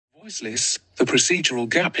Voiceless, the procedural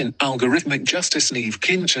gap in algorithmic justice. Neve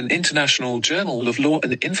Kinchin, International Journal of Law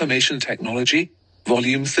and Information Technology,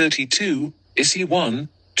 Volume 32, Issue 1,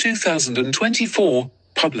 2024,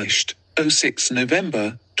 published, 06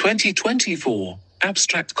 November, 2024.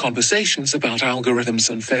 Abstract conversations about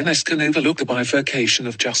algorithms and fairness can overlook the bifurcation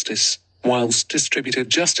of justice. Whilst distributive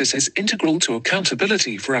justice is integral to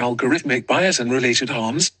accountability for algorithmic bias and related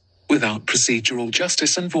harms, without procedural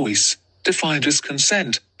justice and voice, defined as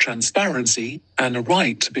consent, transparency, and a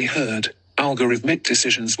right to be heard, algorithmic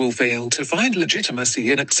decisions will fail to find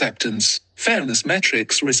legitimacy and acceptance. Fairness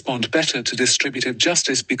metrics respond better to distributive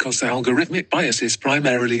justice because algorithmic bias is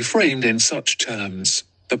primarily framed in such terms.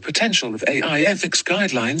 The potential of AI ethics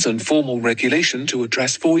guidelines and formal regulation to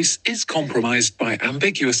address voice is compromised by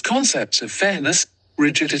ambiguous concepts of fairness,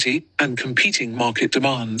 rigidity, and competing market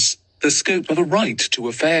demands. The scope of a right to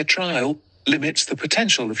a fair trial limits the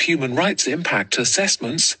potential of human rights impact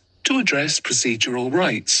assessments to address procedural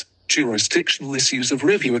rights. Jurisdictional issues of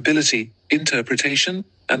reviewability, interpretation,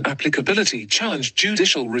 and applicability challenge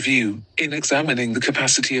judicial review. In examining the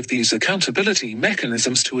capacity of these accountability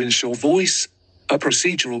mechanisms to ensure voice, a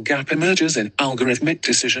procedural gap emerges in algorithmic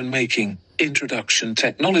decision-making. Introduction: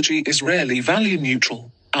 technology is rarely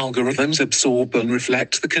value-neutral. Algorithms absorb and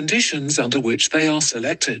reflect the conditions under which they are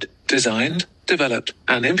selected, designed, developed,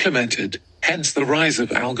 and implemented. Hence the rise of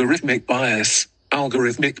algorithmic bias.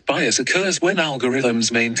 Algorithmic bias occurs when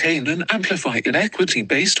algorithms maintain and amplify inequity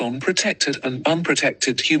based on protected and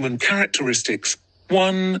unprotected human characteristics.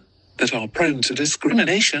 1. That are prone to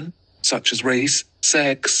discrimination, such as race,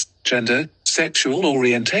 sex, gender, sexual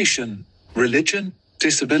orientation, religion,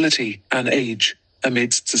 disability, and age.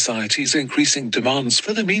 Amidst society's increasing demands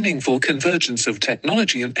for the meaningful convergence of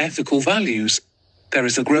technology and ethical values, there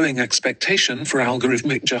is a growing expectation for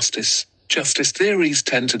algorithmic justice. Justice theories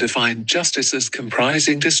tend to define justice as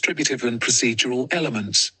comprising distributive and procedural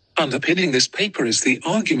elements. Underpinning this paper is the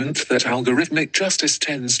argument that algorithmic justice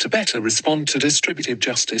tends to better respond to distributive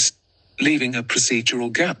justice, leaving a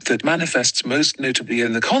procedural gap that manifests most notably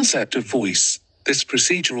in the concept of voice. This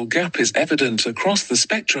procedural gap is evident across the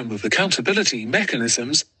spectrum of accountability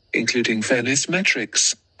mechanisms, including fairness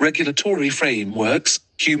metrics, regulatory frameworks,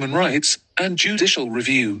 human rights, and judicial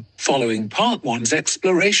review. Following Part 1's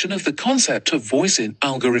exploration of the concept of voice in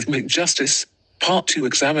algorithmic justice, Part 2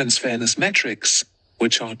 examines fairness metrics,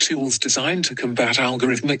 which are tools designed to combat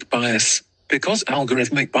algorithmic bias. Because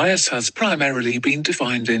algorithmic bias has primarily been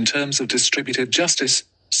defined in terms of distributive justice,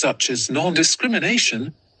 such as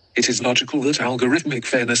non-discrimination, it is logical that algorithmic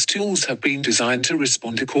fairness tools have been designed to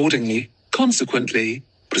respond accordingly. Consequently,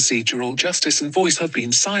 procedural justice and voice have been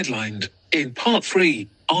sidelined. In Part 3,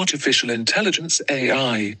 Artificial Intelligence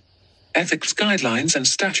 (AI), ethics guidelines and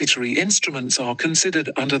statutory instruments are considered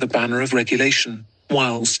under the banner of regulation.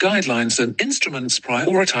 Whilst guidelines and instruments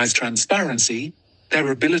prioritize transparency,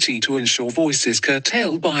 their ability to ensure voice is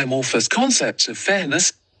curtailed by amorphous concepts of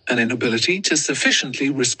fairness, an inability to sufficiently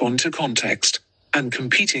respond to context, and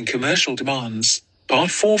competing commercial demands.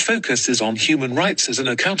 Part 4 focuses on human rights as an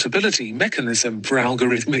accountability mechanism for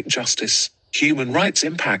algorithmic justice. Human rights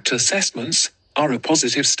impact assessments are a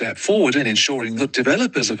positive step forward in ensuring that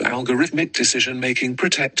developers of algorithmic decision-making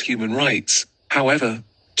protect human rights. However,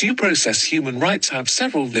 due process human rights have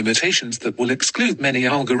several limitations that will exclude many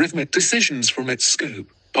algorithmic decisions from its scope.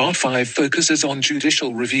 Part 5 focuses on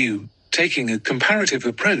judicial review. Taking a comparative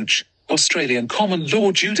approach, Australian common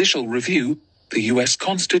law judicial review, the US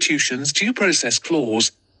Constitution's Due Process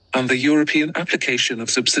Clause, and the European application of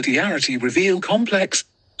subsidiarity reveal complex,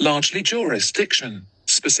 largely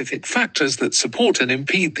jurisdiction-specific factors that support and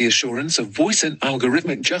impede the assurance of voice in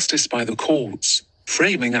algorithmic justice by the courts.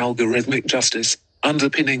 Framing algorithmic justice,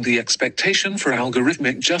 underpinning the expectation for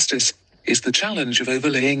algorithmic justice, is the challenge of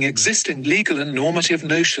overlaying existing legal and normative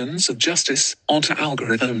notions of justice onto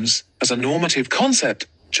algorithms. As a normative concept,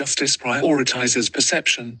 justice prioritizes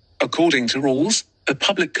perception. According to rules, a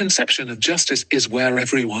public conception of justice is where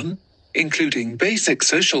everyone, including basic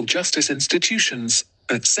social justice institutions,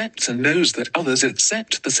 accepts and knows that others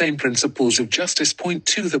accept the same principles of justice. Point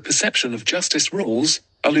 2. The perception of justice rules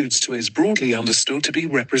alludes to is broadly understood to be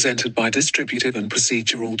represented by distributive and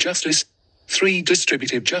procedural justice. 3.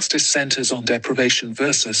 Distributive justice centers on deprivation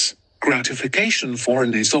versus gratification for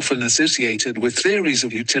and is often associated with theories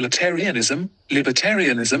of utilitarianism,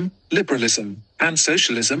 libertarianism, liberalism, and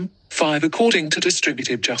socialism. 5. According to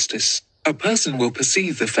distributive justice, a person will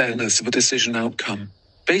perceive the fairness of a decision outcome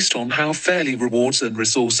based on how fairly rewards and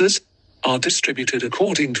resources are distributed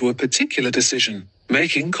according to a particular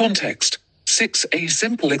decision-making context. 6. A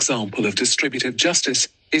simple example of distributive justice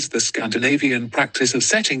is the Scandinavian practice of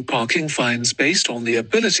setting parking fines based on the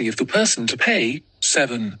ability of the person to pay.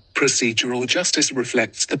 7. Procedural justice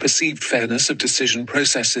reflects the perceived fairness of decision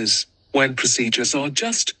processes. When procedures are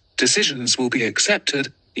just, decisions will be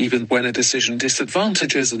accepted, even when a decision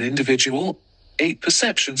disadvantages an individual. 8.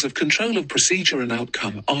 Perceptions of control of procedure and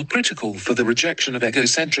outcome are critical for the rejection of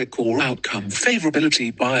egocentric or outcome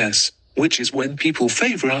favorability bias, which is when people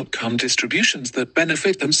favor outcome distributions that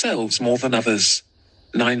benefit themselves more than others.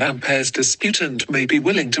 9. Ampere's disputant may be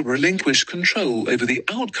willing to relinquish control over the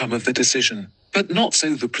outcome of the decision, but not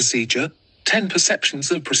so the procedure. 10.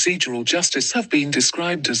 Perceptions of procedural justice have been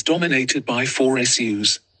described as dominated by 4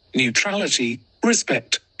 issues: neutrality,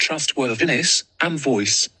 respect, trustworthiness, and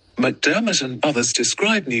voice. McDermott and others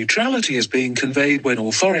describe neutrality as being conveyed when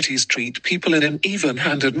authorities treat people in an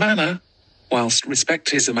even-handed manner, whilst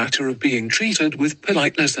respect is a matter of being treated with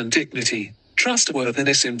politeness and dignity.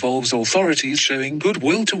 Trustworthiness involves authorities showing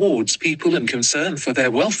goodwill towards people and concern for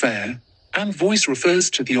their welfare, and voice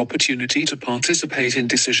refers to the opportunity to participate in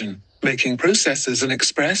decision-making processes and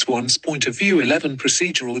express one's point of view. 11.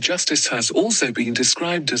 Procedural justice has also been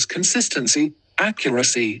described as consistency,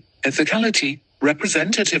 accuracy, ethicality,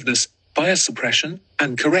 representativeness, bias suppression,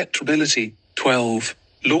 and correctability. 12.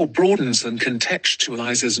 Law broadens and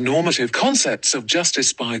contextualizes normative concepts of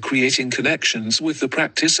justice by creating connections with the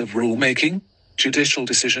practice of rulemaking, judicial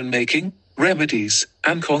decision-making, remedies,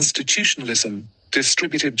 and constitutionalism.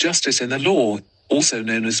 Distributive justice in the law, also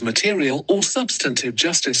known as material or substantive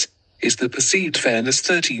justice, is the perceived fairness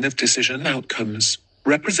 13 of decision outcomes,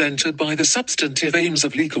 represented by the substantive aims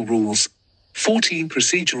of legal rules. 14.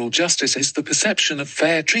 Procedural justice is the perception of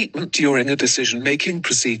fair treatment during a decision-making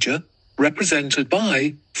procedure, represented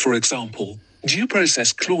by, for example, due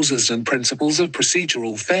process clauses and principles of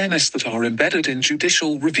procedural fairness that are embedded in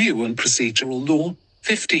judicial review and procedural law.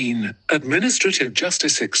 15. Administrative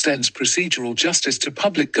justice extends procedural justice to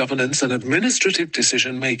public governance and administrative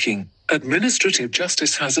decision-making. Administrative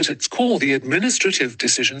justice has at its core the administrative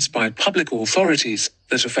decisions by public authorities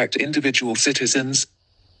that affect individual citizens,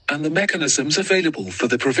 and the mechanisms available for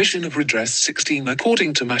the provision of redress. 16.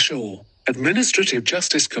 According to Mashaw, administrative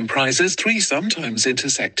justice comprises 3 sometimes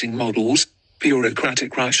intersecting models: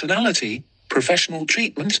 bureaucratic rationality, professional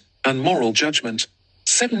treatment, and moral judgment.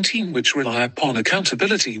 17. Which rely upon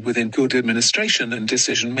accountability within good administration and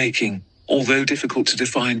decision-making. Although difficult to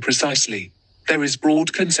define precisely, there is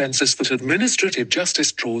broad consensus that administrative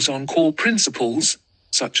justice draws on core principles,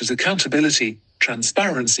 such as accountability,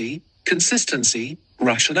 transparency, consistency,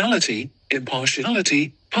 rationality,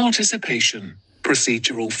 impartiality, participation,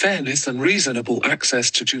 procedural fairness, and reasonable access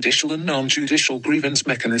to judicial and non-judicial grievance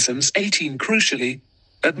mechanisms. 18. Crucially,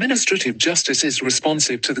 administrative justice is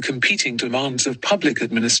responsive to the competing demands of public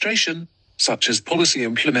administration, such as policy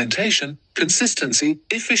implementation, consistency,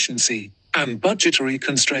 efficiency, and budgetary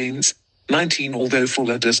constraints. 19. Although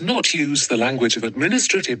Fuller does not use the language of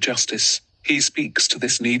administrative justice, he speaks to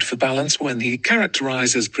this need for balance when he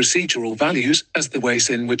characterizes procedural values as the ways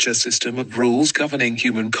in which a system of rules governing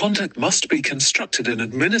human conduct must be constructed and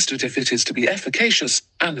administered if it is to be efficacious,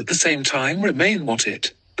 and at the same time remain what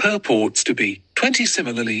it purports to be. 20.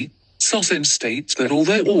 Similarly, Sossin states that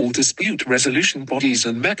although all dispute resolution bodies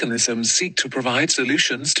and mechanisms seek to provide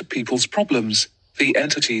solutions to people's problems, the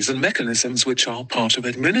entities and mechanisms which are part of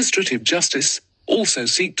administrative justice also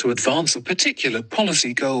seek to advance a particular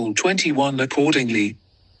policy goal. 21. Accordingly,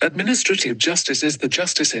 administrative justice is the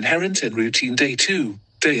justice inherent in routine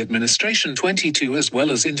day-to-day administration. 22. As well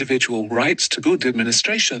as individual rights to good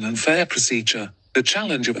administration and fair procedure, the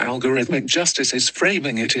challenge of algorithmic justice is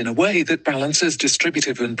framing it in a way that balances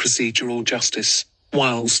distributive and procedural justice.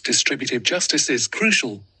 Whilst distributive justice is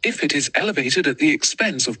crucial, if it is elevated at the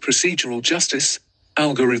expense of procedural justice,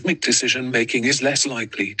 algorithmic decision-making is less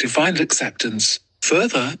likely to find acceptance.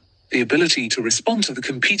 Further, the ability to respond to the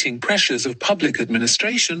competing pressures of public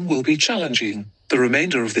administration will be challenging. The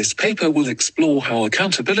remainder of this paper will explore how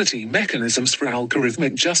accountability mechanisms for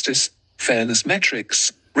algorithmic justice, fairness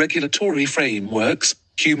metrics, regulatory frameworks,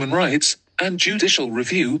 human rights, and judicial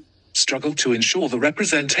review struggle to ensure the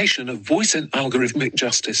representation of voice in algorithmic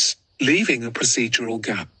justice, leaving a procedural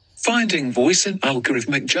gap. Finding voice in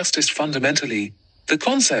algorithmic justice. Fundamentally, the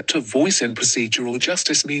concept of voice in procedural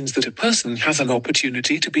justice means that a person has an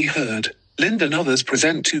opportunity to be heard. Lind and others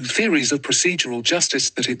present 2 theories of procedural justice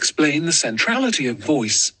that explain the centrality of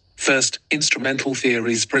voice. First, instrumental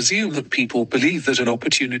theories presume that people believe that an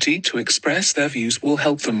opportunity to express their views will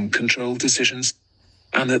help them control decisions,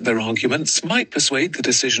 and that their arguments might persuade the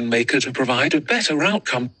decision maker to provide a better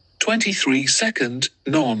outcome. 23. Second,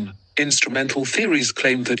 Instrumental theories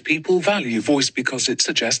claim that people value voice because it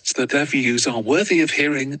suggests that their views are worthy of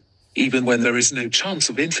hearing, even when there is no chance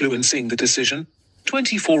of influencing the decision.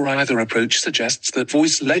 24 Either approach suggests that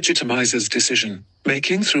voice legitimizes decision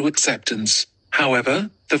making through acceptance. However,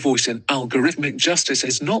 the voice in algorithmic justice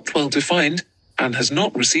is not well defined, and has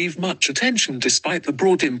not received much attention despite the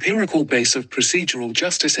broad empirical base of procedural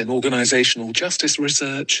justice in organizational justice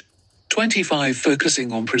research. 25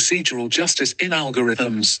 Focusing on procedural justice in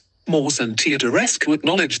algorithms. Morse and Teodorescu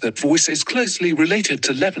acknowledge that voice is closely related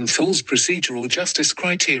to Leventhal's procedural justice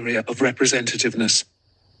criteria of representativeness,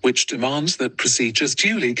 which demands that procedures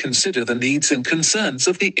duly consider the needs and concerns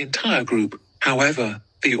of the entire group. However,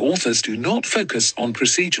 the authors do not focus on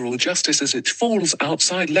procedural justice as it falls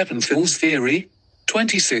outside Leventhal's theory.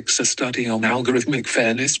 26 A study on algorithmic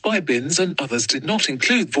fairness by Binns and others did not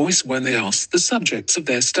include voice when they asked the subjects of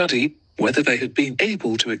their study whether they had been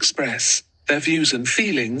able to express their views and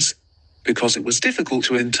feelings, because it was difficult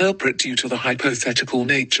to interpret due to the hypothetical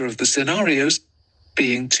nature of the scenarios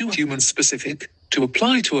being too human-specific to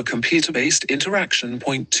apply to a computer-based interaction.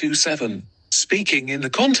 27 Speaking in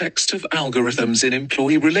the context of algorithms in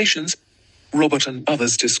employee relations, Robert and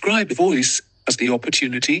others describe voice as the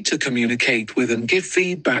opportunity to communicate with and give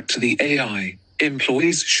feedback to the AI.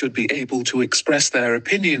 Employees should be able to express their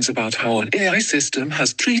opinions about how an AI system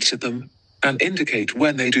has treated them, and indicate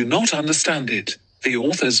when they do not understand it. The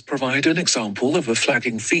authors provide an example of a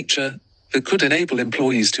flagging feature that could enable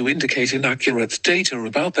employees to indicate inaccurate data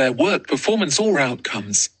about their work performance or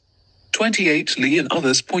outcomes. 28 Lee and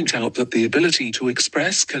others point out that the ability to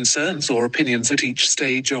express concerns or opinions at each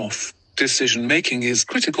stage of decision-making is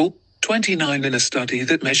critical. 29 In a study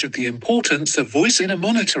that measured the importance of voice in a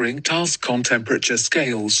monitoring task on temperature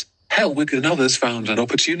scales, Hellwig and others found an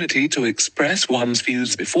opportunity to express one's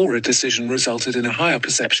views before a decision resulted in a higher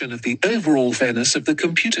perception of the overall fairness of the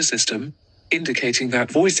computer system, indicating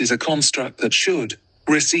that voice is a construct that should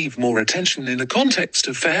receive more attention in the context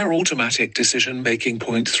of fair automatic decision-making.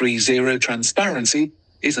 30 Transparency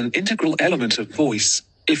is an integral element of voice.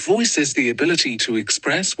 If voice is the ability to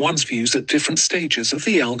express one's views at different stages of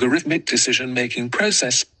the algorithmic decision-making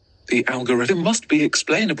process, the algorithm must be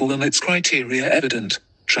explainable and its criteria evident.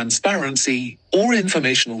 Transparency, or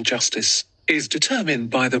informational justice, is determined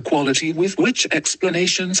by the quality with which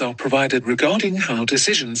explanations are provided regarding how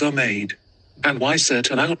decisions are made and why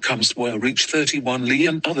certain outcomes were reached. 31 Lee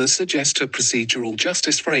and others suggest a procedural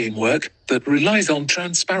justice framework that relies on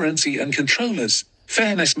transparency and controllers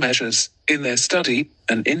fairness measures. In their study,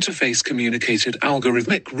 an interface communicated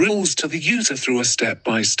algorithmic rules to the user through a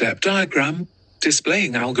step-by-step diagram,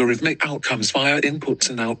 displaying algorithmic outcomes via inputs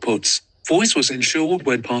and outputs. Voice was ensured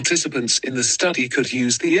when participants in the study could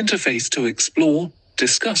use the interface to explore,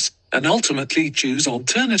 discuss, and ultimately choose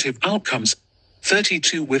alternative outcomes.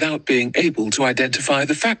 32 Without being able to identify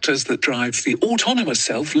the factors that drive the autonomous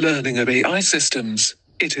self-learning of AI systems,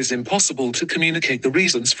 it is impossible to communicate the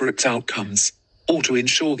reasons for its outcomes, or to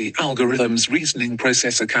ensure the algorithm's reasoning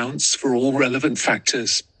process accounts for all relevant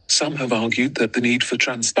factors. Some have argued that the need for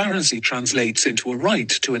transparency translates into a right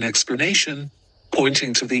to an explanation,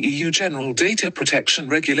 pointing to the EU General Data Protection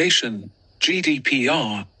Regulation,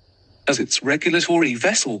 GDPR, as its regulatory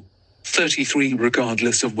vessel. 33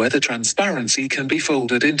 Regardless of whether transparency can be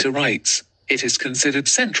folded into rights, it is considered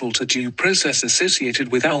central to due process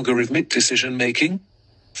associated with algorithmic decision-making.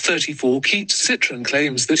 34 Keats Citron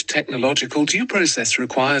claims that technological due process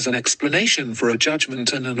requires an explanation for a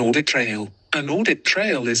judgment and an audit trail. An audit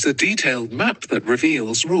trail is a detailed map that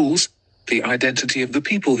reveals rules, the identity of the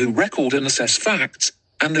people who record and assess facts,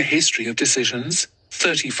 and the history of decisions.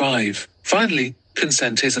 35 Finally,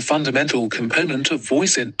 consent is a fundamental component of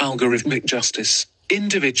voice in algorithmic justice.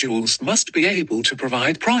 Individuals must be able to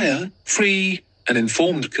provide prior, free, and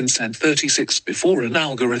informed consent. 36 Before an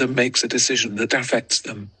algorithm makes a decision that affects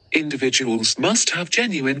them, individuals must have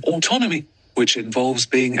genuine autonomy, which involves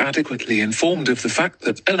being adequately informed of the fact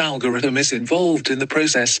that an algorithm is involved in the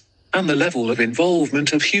process, and the level of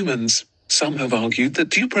involvement of humans. Some have argued that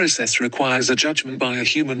due process requires a judgment by a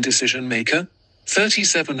human decision maker.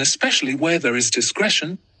 37 Especially where there is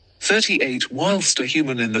discretion. 38 Whilst a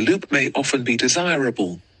human in the loop may often be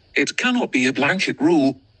desirable, it cannot be a blanket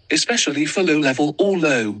rule, especially for low-level or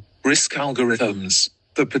low-risk algorithms.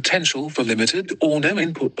 The potential for limited or no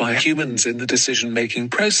input by humans in the decision-making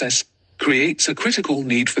process creates a critical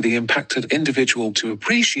need for the impacted individual to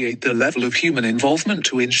appreciate the level of human involvement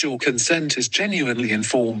to ensure consent is genuinely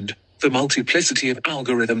informed. The multiplicity of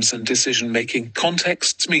algorithms and decision-making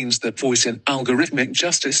contexts means that voice in algorithmic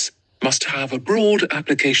justice must have a broad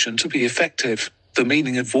application to be effective. The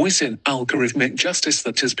meaning of voice in algorithmic justice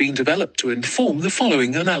that has been developed to inform the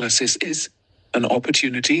following analysis is an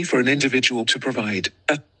opportunity for an individual to provide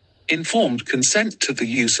a informed consent to the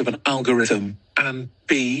use of an algorithm, and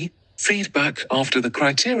b. feedback after the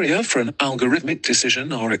criteria for an algorithmic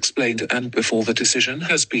decision are explained and before the decision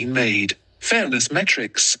has been made. Fairness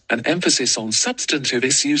metrics, an emphasis on substantive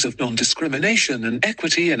issues of non-discrimination and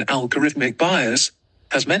equity and algorithmic bias,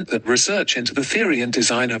 has meant that research into the theory and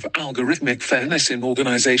design of algorithmic fairness in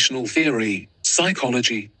organizational theory,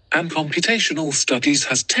 psychology, and computational studies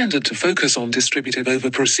has tended to focus on distributive over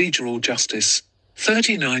procedural justice.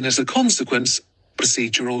 39 As a consequence,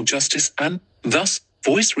 procedural justice and, thus,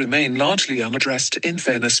 voice remain largely unaddressed in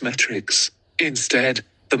fairness metrics. Instead,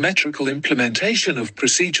 the metrical implementation of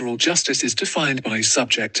procedural justice is defined by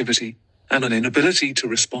subjectivity and an inability to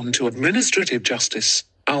respond to administrative justice.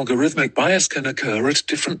 Algorithmic bias can occur at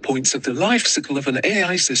different points of the life cycle of an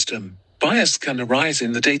AI system. Bias can arise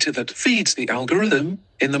in the data that feeds the algorithm,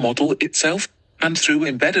 in the model itself, and through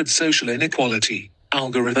embedded social inequality.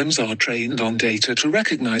 Algorithms are trained on data to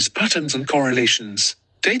recognize patterns and correlations.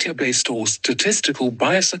 Data-based or statistical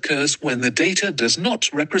bias occurs when the data does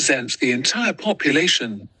not represent the entire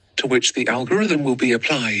population to which the algorithm will be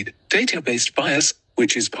applied. Data-based bias,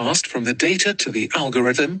 which is passed from the data to the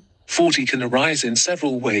algorithm, 40 can arise in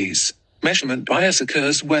several ways. Measurement bias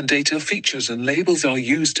occurs when data features and labels are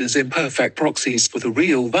used as imperfect proxies for the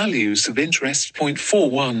real values of interest.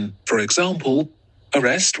 41. For example,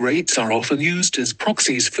 arrest rates are often used as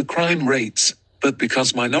proxies for crime rates, but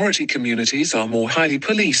because minority communities are more highly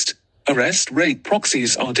policed, arrest rate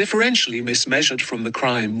proxies are differentially mismeasured from the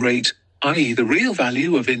crime rate, i.e. the real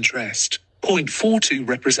value of interest. 42.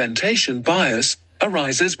 Representation bias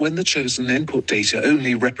arises when the chosen input data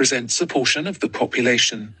only represents a portion of the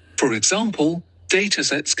population. For example,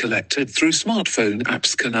 datasets collected through smartphone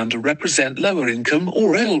apps can underrepresent lower income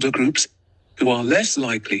or elder groups, who are less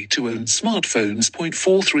likely to own smartphones.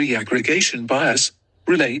 43. Aggregation bias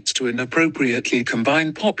relates to inappropriately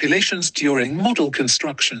combined populations during model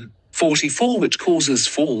construction. 44. Which causes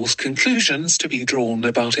false conclusions to be drawn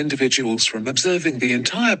about individuals from observing the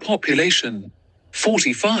entire population.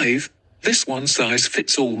 45. This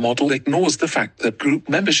one-size-fits-all model ignores the fact that group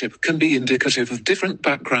membership can be indicative of different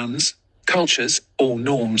backgrounds, cultures, or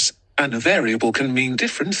norms, and a variable can mean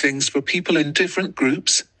different things for people in different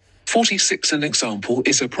groups. 46. An example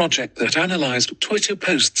is a project that analyzed Twitter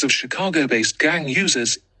posts of Chicago-based gang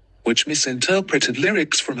users, which misinterpreted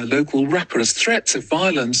lyrics from a local rapper as threats of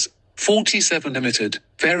violence. 47. Emitted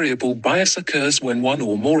variable bias occurs when one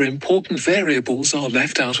or more important variables are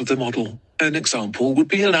left out of the model. An example would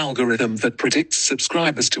be an algorithm that predicts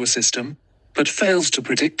subscribers to a system, but fails to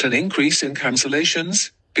predict an increase in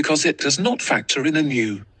cancellations, because it does not factor in a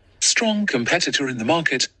new, strong competitor in the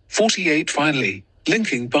market. 48. Finally,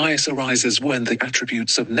 linking bias arises when the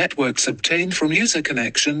attributes of networks obtained from user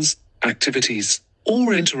connections, activities,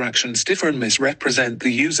 or interactions differ and misrepresent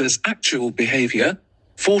the user's actual behavior.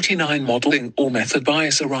 49. Modeling or method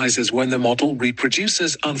bias arises when the model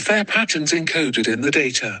reproduces unfair patterns encoded in the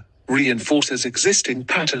data, reinforces existing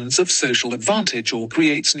patterns of social advantage or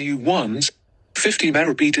creates new ones. 50.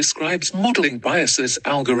 Merabee describes modeling bias as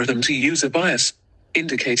algorithm-to-user bias,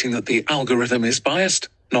 indicating that the algorithm is biased,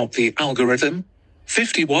 not the algorithm.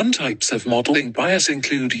 51. Types of modeling bias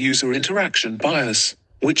include user interaction bias,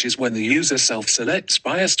 which is when the user self-selects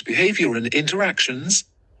biased behavior and interactions.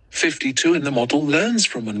 52. And the model learns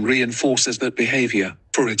from and reinforces that behavior.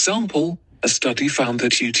 For example, a study found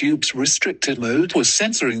that YouTube's restricted mode was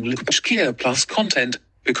censoring LGBTQ plus content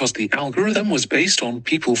because the algorithm was based on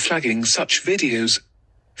people flagging such videos.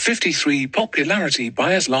 53. Popularity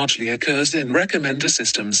bias largely occurs in recommender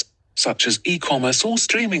systems, such as e-commerce or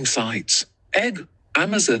streaming sites,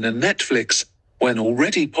 Amazon and Netflix, when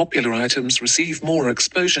already popular items receive more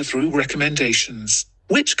exposure through recommendations,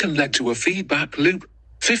 which can lead to a feedback loop.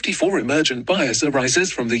 54. Emergent bias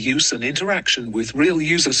arises from the use and interaction with real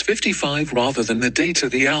users. 55. Rather than the data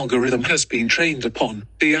the algorithm has been trained upon,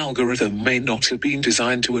 the algorithm may not have been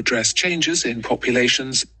designed to address changes in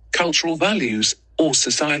populations, cultural values, or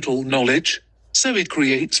societal knowledge, so it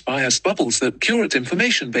creates bias bubbles that curate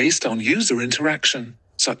information based on user interaction,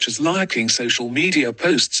 such as liking social media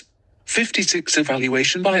posts. 56.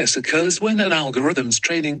 Evaluation bias occurs when an algorithm's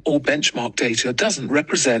training or benchmark data doesn't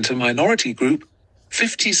represent a minority group.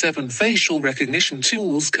 57. Facial recognition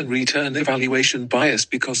tools can return evaluation bias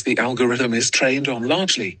because the algorithm is trained on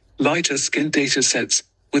largely lighter-skinned datasets,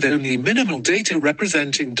 with only minimal data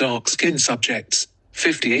representing dark-skinned subjects.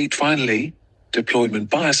 58. Finally, deployment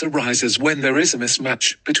bias arises when there is a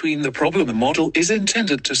mismatch between the problem a model is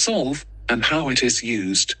intended to solve and how it is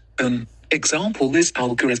used. An Example is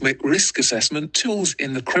algorithmic risk assessment tools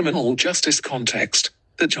in the criminal justice context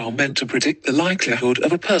that are meant to predict the likelihood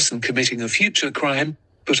of a person committing a future crime,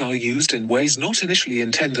 but are used in ways not initially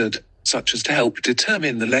intended, such as to help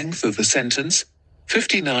determine the length of the sentence.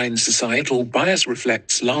 59. Societal bias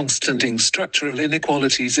reflects long-standing structural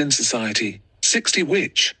inequalities in society. 60.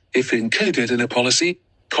 Which, if encoded in a policy,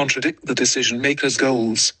 contradict the decision-maker's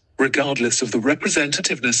goals, regardless of the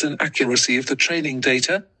representativeness and accuracy of the training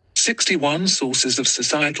data. 61. Sources of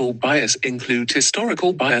societal bias include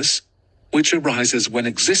historical bias, which arises when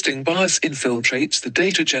existing bias infiltrates the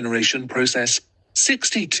data generation process.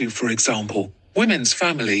 62. For example, women's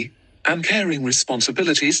family and caring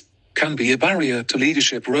responsibilities can be a barrier to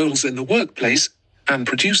leadership roles in the workplace and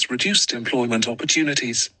produce reduced employment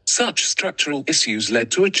opportunities. Such structural issues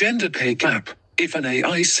led to a gender pay gap. If an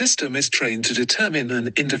AI system is trained to determine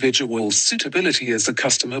an individual's suitability as a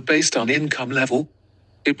customer based on income level,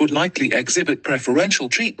 it would likely exhibit preferential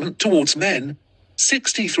treatment towards men.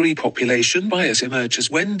 63. Population bias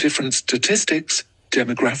emerges when different statistics,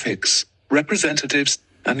 demographics, representatives,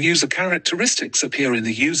 and user characteristics appear in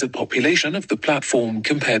the user population of the platform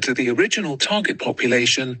compared to the original target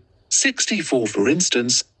population. 64. For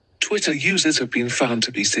instance, Twitter users have been found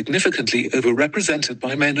to be significantly overrepresented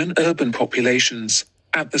by men and urban populations.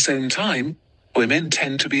 At the same time, women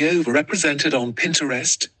tend to be overrepresented on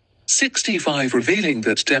Pinterest. 65. Revealing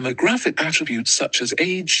that demographic attributes such as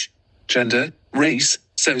age, gender, race,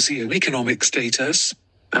 socioeconomic status,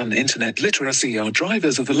 and internet literacy are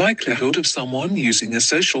drivers of the likelihood of someone using a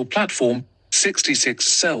social platform. 66.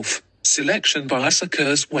 Self-selection bias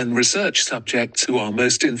occurs when research subjects who are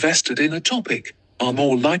most invested in a topic are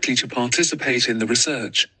more likely to participate in the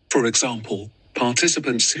research. For example,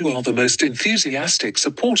 participants who are the most enthusiastic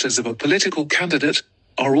supporters of a political candidate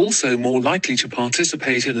are also more likely to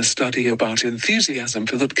participate in a study about enthusiasm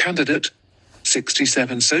for that candidate.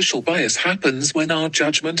 67. Social bias happens when our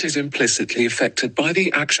judgment is implicitly affected by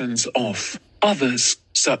the actions of others,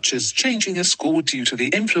 such as changing a score due to the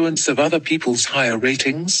influence of other people's higher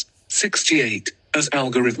ratings. 68. As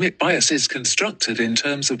algorithmic bias is constructed in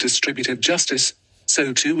terms of distributive justice,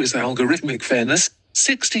 so too is algorithmic fairness.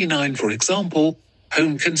 69. For example,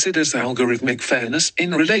 Home considers algorithmic fairness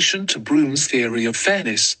in relation to Broom's theory of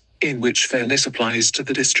fairness, in which fairness applies to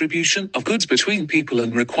the distribution of goods between people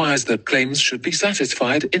and requires that claims should be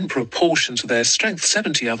satisfied in proportion to their strength.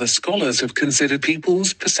 70. Other scholars have considered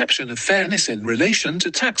people's perception of fairness in relation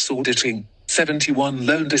to tax auditing. 71.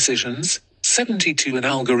 Loan decisions. 72. An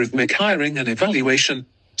algorithmic hiring and evaluation.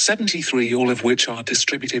 73. All of which are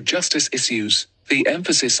distributive justice issues. The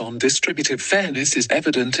emphasis on distributive fairness is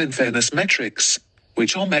evident in fairness metrics,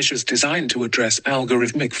 which are measures designed to address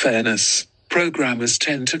algorithmic fairness. Programmers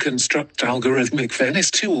tend to construct algorithmic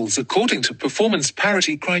fairness tools according to performance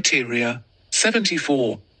parity criteria.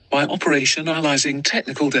 74. By operationalizing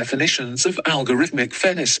technical definitions of algorithmic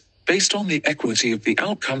fairness based on the equity of the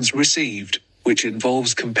outcomes received, which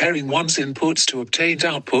involves comparing one's inputs to obtained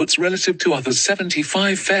outputs relative to others.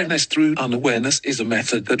 75. Fairness through unawareness is a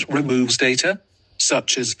method that removes data,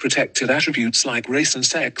 such as protected attributes like race and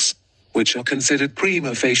sex, which are considered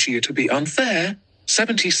prima facie to be unfair.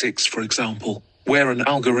 76. For example, where an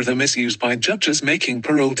algorithm is used by judges making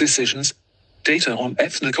parole decisions, data on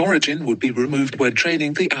ethnic origin would be removed when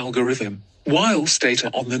training the algorithm, whilst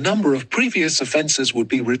data on the number of previous offenses would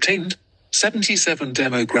be retained. 77.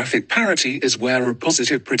 Demographic parity is where a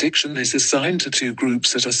positive prediction is assigned to two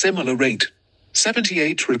groups at a similar rate.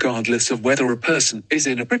 78. Regardless of whether a person is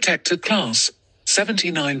in a protected class.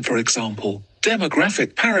 79. For example,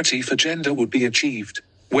 demographic parity for gender would be achieved,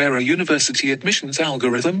 where a university admissions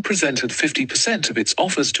algorithm presented 50% of its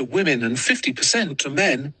offers to women and 50% to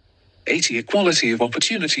men. 80. Equality of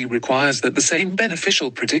opportunity requires that the same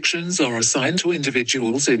beneficial predictions are assigned to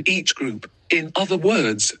individuals in each group. In other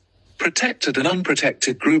words, protected and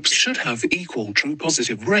unprotected groups should have equal true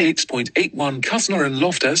positive rates. 81. Kussner and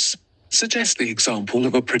Loftus suggest the example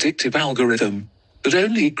of a predictive algorithm that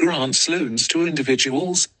only grants loans to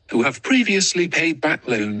individuals who have previously paid back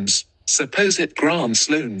loans. Suppose it grants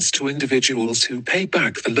loans to individuals who pay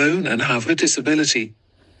back the loan and have a disability,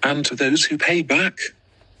 and to those who pay back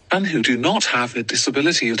and who do not have a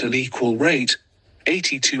disability at an equal rate.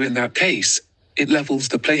 82. In that case, it levels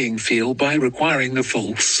the playing field by requiring the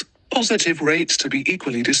false positive rates to be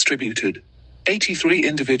equally distributed. 83.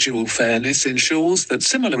 Individual fairness ensures that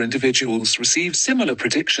similar individuals receive similar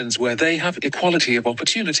predictions where they have equality of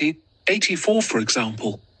opportunity. 84. For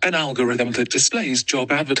example, an algorithm that displays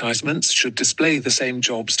job advertisements should display the same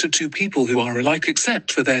jobs to two people who are alike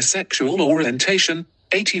except for their sexual orientation.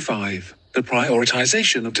 85. The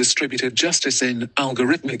prioritization of distributive justice in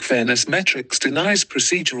algorithmic fairness metrics denies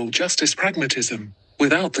procedural justice pragmatism.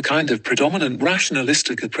 Without the kind of predominant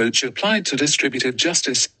rationalistic approach applied to distributive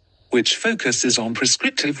justice, which focuses on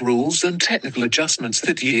prescriptive rules and technical adjustments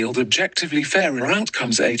that yield objectively fairer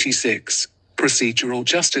outcomes. 86. Procedural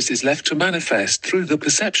justice is left to manifest through the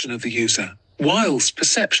perception of the user. Whilst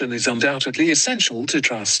perception is undoubtedly essential to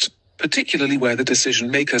trust, particularly where the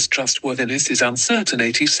decision-maker's trustworthiness is uncertain.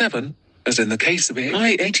 87. As in the case of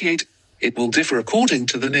AI. 88, it will differ according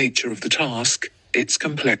to the nature of the task, its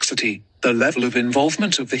complexity, the level of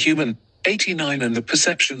involvement of the human. 89 and the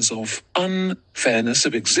perceptions of unfairness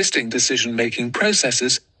of existing decision-making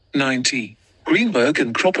processes. 90. Greenberg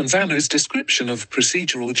and Kropenzano's description of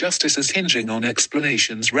procedural justice as hinging on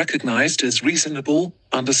explanations recognized as reasonable,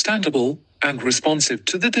 understandable, and responsive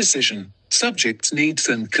to the decision subject's needs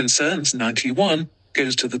and concerns. 91.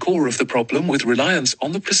 Goes to the core of the problem with reliance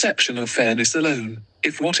on the perception of fairness alone.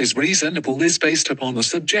 If what is reasonable is based upon a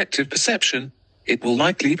subjective perception, it will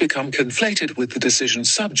likely become conflated with the decision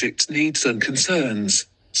subject's needs and concerns.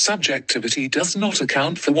 Subjectivity does not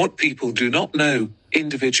account for what people do not know.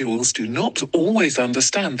 Individuals do not always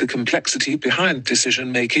understand the complexity behind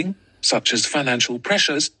decision-making, such as financial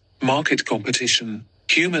pressures, market competition,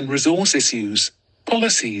 human resource issues,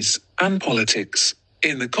 policies, and politics.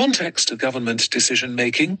 In the context of government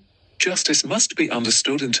decision-making, justice must be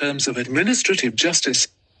understood in terms of administrative justice,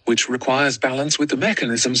 which requires balance with the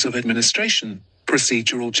mechanisms of administration.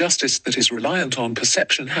 Procedural justice that is reliant on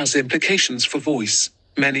perception has implications for voice.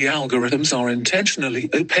 Many algorithms are intentionally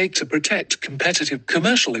opaque to protect competitive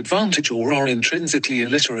commercial advantage or are intrinsically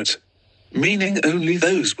illiterate, meaning only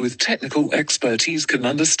those with technical expertise can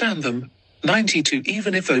understand them. 92.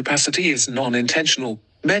 Even if opacity is non-intentional,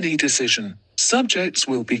 many decision subjects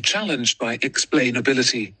will be challenged by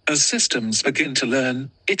explainability as systems begin to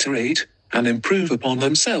learn, iterate, and improve upon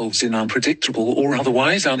themselves in unpredictable or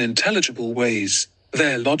otherwise unintelligible ways.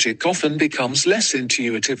 Their logic often becomes less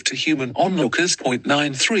intuitive to human onlookers.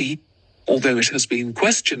 93. Although it has been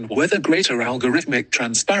questioned whether greater algorithmic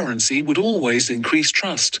transparency would always increase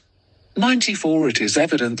trust. 94. It is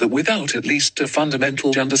evident that without at least a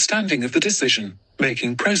fundamental understanding of the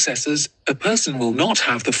decision-making processes, a person will not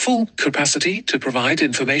have the full capacity to provide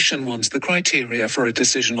information once the criteria for a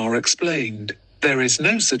decision are explained. There is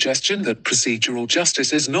no suggestion that procedural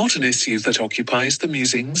justice is not an issue that occupies the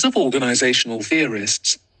musings of organizational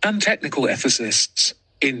theorists and technical ethicists.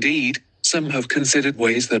 Indeed, some have considered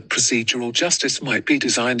ways that procedural justice might be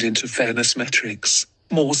designed into fairness metrics.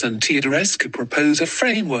 Morse and Teodorescu propose a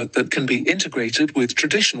framework that can be integrated with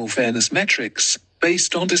traditional fairness metrics,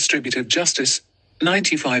 based on distributive justice.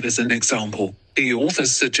 95 as an example. The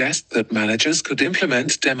authors suggest that managers could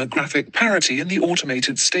implement demographic parity in the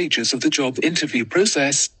automated stages of the job interview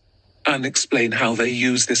process, and explain how they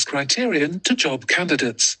use this criterion to job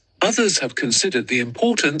candidates. Others have considered the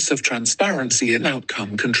importance of transparency in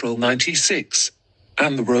outcome control. 96.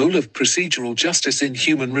 And the role of procedural justice in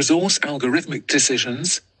human resource algorithmic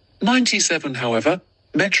decisions. 97. However,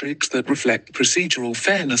 metrics that reflect procedural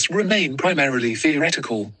fairness remain primarily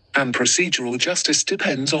theoretical, and procedural justice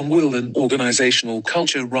depends on will and organizational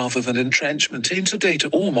culture rather than entrenchment into data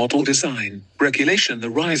or model design. Regulation. The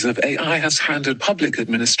rise of AI has handed public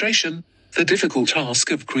administration the difficult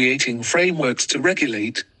task of creating frameworks to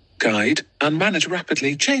regulate, guide, and manage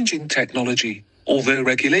rapidly changing technology. Although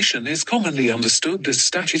regulation is commonly understood as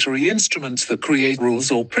statutory instruments that create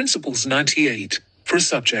rules or principles. 98. For a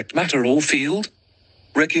subject matter or field,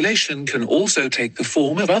 regulation can also take the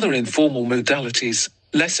form of other informal modalities.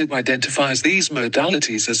 Lessig identifies these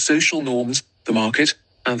modalities as social norms, the market,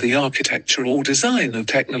 and the architecture or design of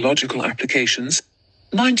technological applications.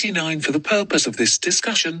 99. For the purpose of this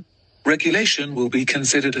discussion, regulation will be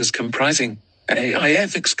considered as comprising AI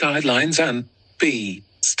ethics guidelines and b.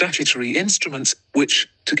 statutory instruments, which,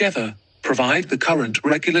 together, provide the current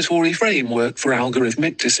regulatory framework for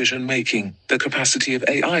algorithmic decision-making. The capacity of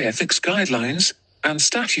AI ethics guidelines and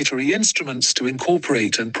statutory instruments to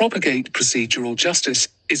incorporate and propagate procedural justice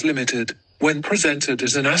is limited when presented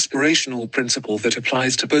as an aspirational principle that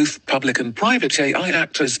applies to both public and private AI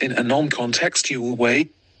actors in a non-contextual way.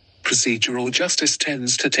 Procedural justice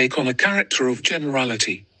tends to take on a character of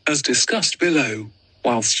generality, as discussed below.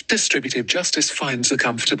 Whilst distributive justice finds a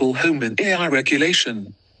comfortable home in AI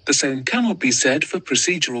regulation, the same cannot be said for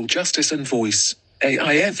procedural justice and voice.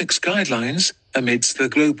 AI ethics guidelines, amidst the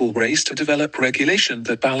global race to develop regulation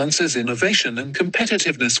that balances innovation and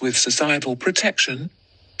competitiveness with societal protection,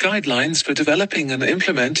 guidelines for developing and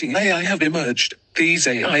implementing AI have emerged. These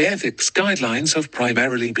AI ethics guidelines have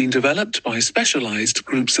primarily been developed by specialized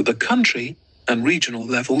groups at the country and regional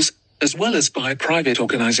levels, as well as by private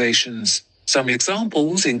organizations. Some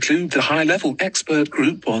examples include the high-level expert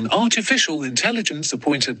group on artificial intelligence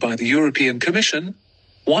appointed by the European Commission,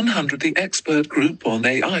 100 the expert group on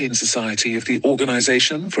AI in Society of the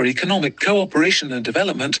Organization for Economic Cooperation and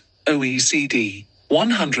Development, OECD,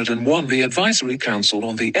 101 the Advisory Council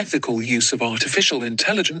on the Ethical Use of Artificial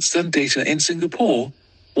Intelligence and Data in Singapore,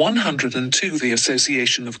 102 the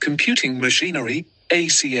Association of Computing Machinery,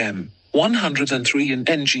 ACM, 103 in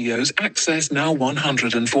NGOs Access Now,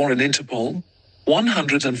 104 in Interpol,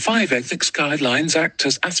 105 Ethics Guidelines act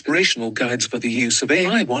as aspirational guides for the use of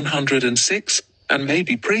AI, 106, and may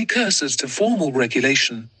be precursors to formal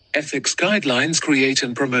regulation. Ethics guidelines create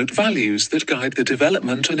and promote values that guide the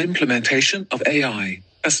development and implementation of AI.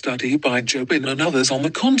 A study by Jobin and others on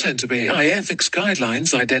the content of AI ethics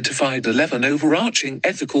guidelines identified 11 overarching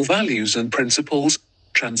ethical values and principles: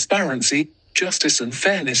 transparency, justice and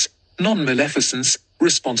fairness, non-maleficence,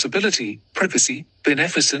 responsibility, privacy,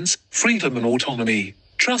 beneficence, freedom and autonomy,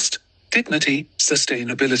 trust, dignity,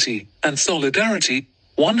 sustainability, and solidarity.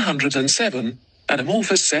 107. An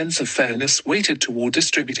amorphous sense of fairness weighted toward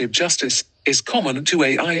distributive justice is common to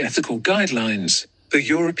AI ethical guidelines. The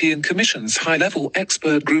European Commission's high-level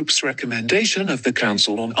expert group's recommendation of the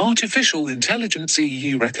Council on Artificial Intelligence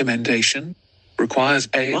 (EU recommendation) requires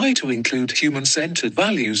AI to include human-centered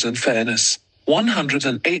values and fairness.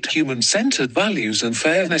 108 human-centered values and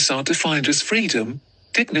fairness are defined as freedom,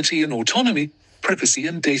 dignity and autonomy, privacy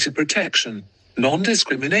and data protection,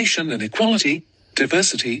 non-discrimination and equality,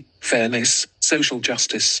 diversity, fairness, social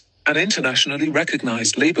justice, and internationally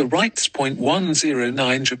recognized labor rights.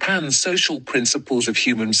 109 Japan's social principles of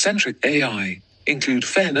human-centric AI include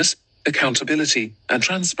fairness, accountability, and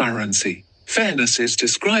transparency. Fairness is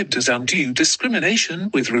described as undue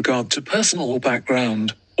discrimination with regard to personal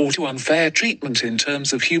background, or to unfair treatment in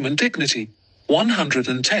terms of human dignity.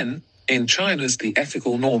 110. In China's The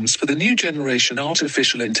Ethical Norms for the New Generation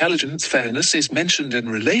Artificial Intelligence, fairness is mentioned in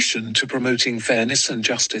relation to promoting fairness and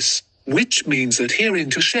justice, which means adhering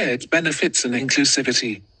to shared benefits and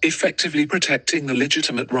inclusivity, effectively protecting the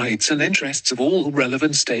legitimate rights and interests of all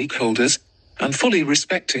relevant stakeholders, and fully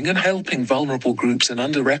respecting and helping vulnerable groups and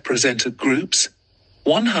underrepresented groups.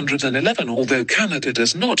 111 Although Canada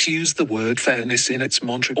does not use the word fairness in its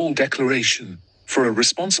Montreal Declaration for a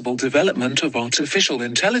responsible development of artificial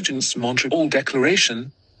intelligence Montreal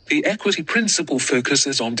Declaration, the equity principle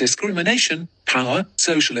focuses on discrimination, power,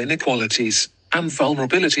 social inequalities, and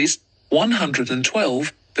vulnerabilities.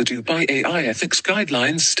 112 The Dubai AI ethics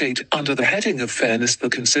guidelines state under the heading of fairness the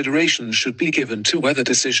consideration should be given to whether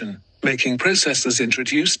decision-making processes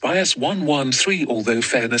introduced by S113. Although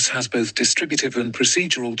fairness has both distributive and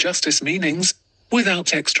procedural justice meanings,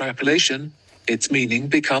 without extrapolation, its meaning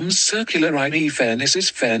becomes circular, i.e. fairness is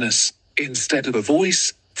fairness, instead of a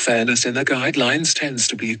voice. Fairness in the guidelines tends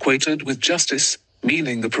to be equated with justice,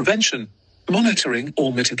 meaning the prevention, monitoring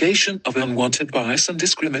or mitigation of unwanted bias and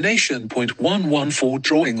discrimination. 114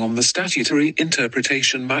 Drawing on the statutory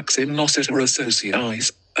interpretation maxim nociter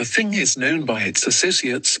associis, a thing is known by its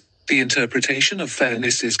associates, the interpretation of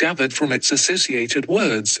fairness is gathered from its associated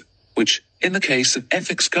words, which, in the case of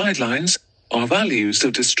ethics guidelines, are values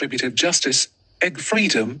of distributive justice,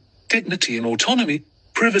 freedom, dignity and autonomy,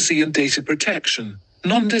 privacy and data protection,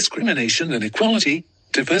 non-discrimination and equality,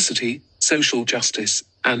 diversity, social justice,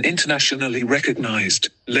 and internationally recognized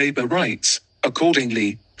labor rights.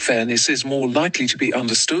 Accordingly, fairness is more likely to be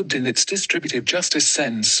understood in its distributive justice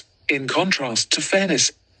sense. In contrast to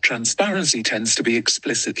fairness, transparency tends to be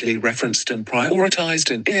explicitly referenced and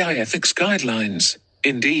prioritized in AI ethics guidelines.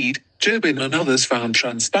 Indeed, Jobin and others found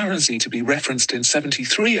transparency to be referenced in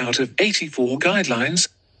 73 out of 84 guidelines.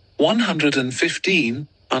 115,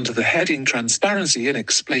 under the heading Transparency and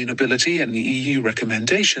Explainability in the EU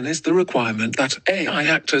recommendation is the requirement that AI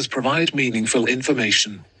actors provide meaningful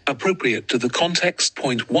information, appropriate to the context.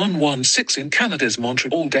 116 In Canada's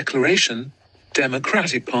Montreal Declaration,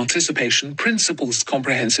 democratic participation principles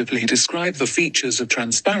comprehensively describe the features of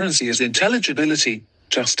transparency as intelligibility,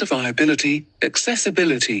 justifiability,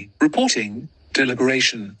 accessibility, reporting,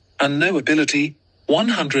 deliberation, and knowability.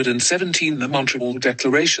 117 The Montreal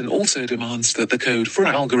Declaration also demands that the code for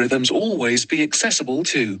algorithms always be accessible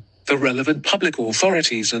to the relevant public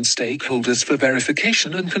authorities and stakeholders for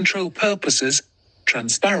verification and control purposes.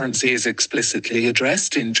 Transparency is explicitly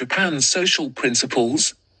addressed in Japan's social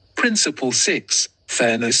principles. Principle 6,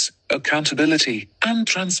 Fairness, Accountability, and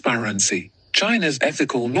Transparency. China's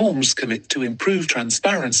ethical norms commit to improve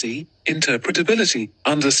transparency, interpretability,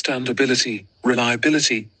 understandability,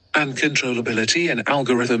 reliability, and controllability in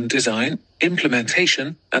algorithm design,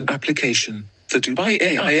 implementation, and application. The Dubai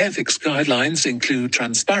AI ethics guidelines include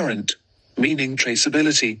transparent, meaning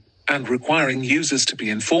traceability, and requiring users to be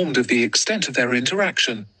informed of the extent of their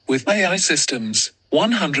interaction with AI systems.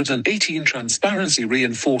 118 Transparency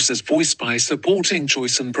reinforces voice by supporting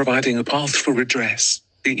choice and providing a path for redress.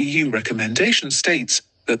 The EU recommendation states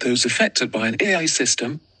that those affected by an AI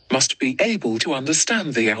system must be able to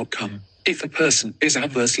understand the outcome. If a person is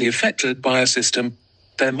adversely affected by a system,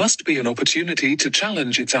 there must be an opportunity to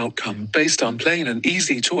challenge its outcome based on plain and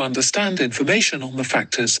easy to understand information on the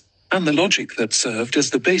factors and the logic that served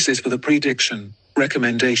as the basis for the prediction,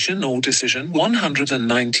 recommendation or decision.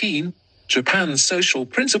 119. Japan's social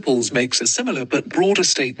principles makes a similar but broader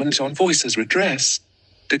statement on voices redress,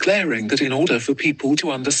 declaring that in order for people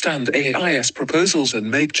to understand AI's proposals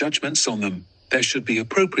and make judgments on them, there should be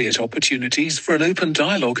appropriate opportunities for an open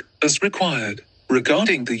dialogue, as required,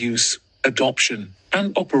 regarding the use, adoption,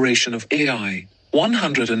 and operation of AI.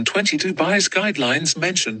 122 Dubai's guidelines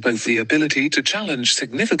mention both the ability to challenge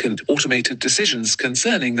significant automated decisions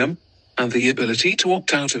concerning them, and the ability to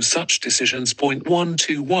opt out of such decisions.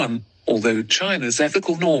 121. Although China's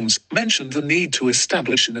ethical norms mention the need to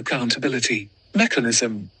establish an accountability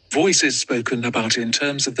mechanism, voice is spoken about in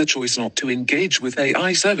terms of the choice not to engage with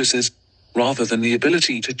AI services, rather than the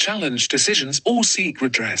ability to challenge decisions or seek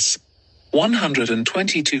redress.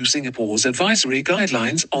 122 Singapore's advisory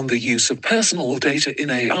guidelines on the use of personal data in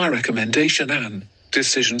AI recommendation and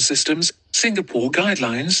decision systems, Singapore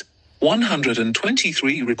Guidelines.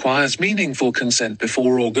 123 requires meaningful consent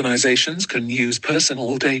before organizations can use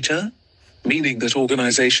personal data, meaning that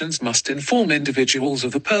organizations must inform individuals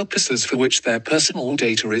of the purposes for which their personal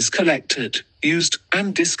data is collected, used,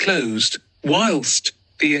 and disclosed, whilst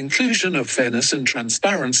the inclusion of fairness and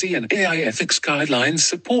transparency in AI ethics guidelines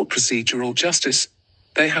support procedural justice.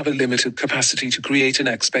 They have a limited capacity to create an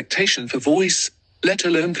expectation for voice, let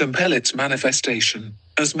alone compel its manifestation.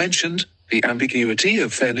 As mentioned, the ambiguity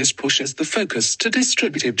of fairness pushes the focus to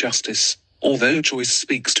distributive justice. Although choice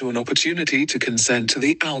speaks to an opportunity to consent to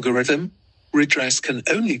the algorithm, redress can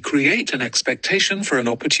only create an expectation for an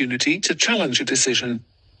opportunity to challenge a decision,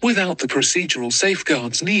 without the procedural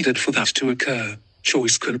safeguards needed for that to occur.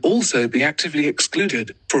 Choice can also be actively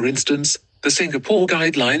excluded. For instance, the Singapore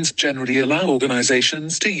guidelines generally allow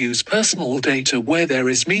organizations to use personal data where there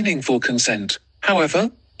is meaningful consent.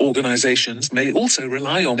 However, organizations may also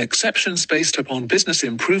rely on exceptions based upon business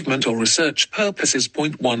improvement or research purposes.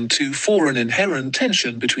 124 An inherent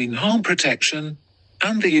tension between harm protection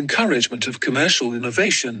and the encouragement of commercial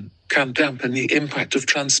innovation can dampen the impact of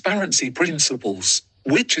transparency principles,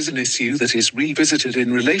 which is an issue that is revisited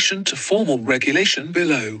in relation to formal regulation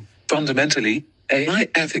below. Fundamentally, AI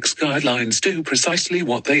ethics guidelines do precisely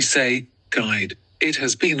what they say, guide. It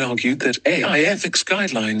has been argued that AI ethics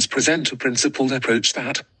guidelines present a principled approach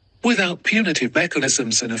that, without punitive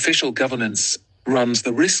mechanisms and official governance, runs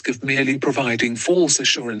the risk of merely providing false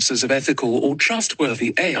assurances of ethical or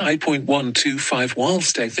trustworthy AI. 125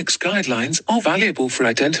 Whilst ethics guidelines are valuable for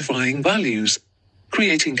identifying values,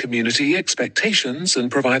 creating community expectations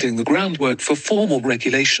and providing the groundwork for formal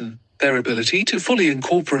regulation, their ability to fully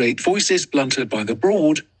incorporate voice is blunted by the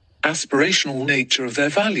broad, aspirational nature of their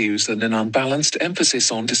values and an unbalanced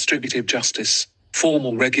emphasis on distributive justice.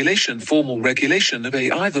 Formal regulation of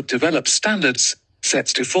AI that develops standards,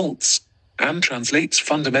 sets defaults, and translates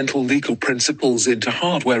fundamental legal principles into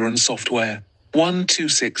hardware and software.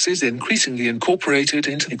 126 is increasingly incorporated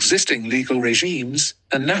into existing legal regimes,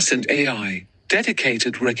 and nascent AI.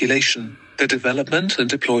 Dedicated regulation. The development and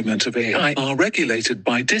deployment of AI are regulated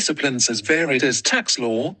by disciplines as varied as tax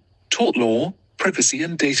law, tort law, privacy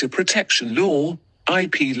and data protection law,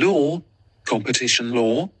 IP law, competition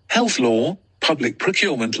law, health law, public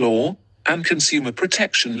procurement law, and consumer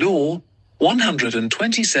protection law.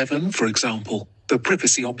 127 For example, the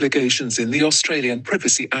privacy obligations in the Australian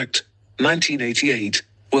Privacy Act, 1988,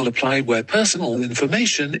 will apply where personal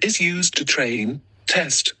information is used to train,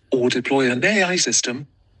 test, or deploy an AI system.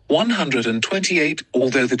 128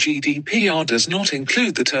 Although the GDPR does not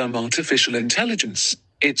include the term artificial intelligence,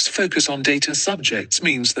 its focus on data subjects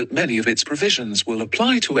means that many of its provisions will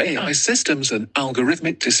apply to AI systems and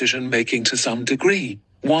algorithmic decision-making to some degree.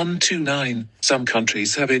 129 Some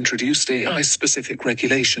countries have introduced AI-specific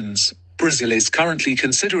regulations. Brazil is currently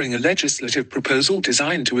considering a legislative proposal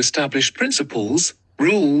designed to establish principles,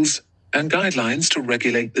 rules, and guidelines to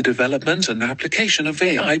regulate the development and application of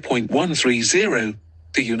AI. 130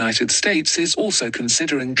 The United States is also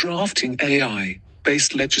considering drafting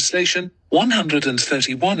AI-based legislation.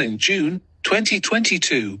 131 In June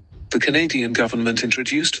 2022, the Canadian government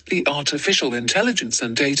introduced the Artificial Intelligence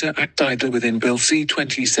and Data Act (IDA) within Bill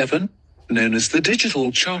C-27, known as the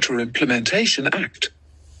Digital Charter Implementation Act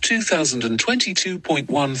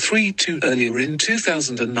 2022.132. Earlier in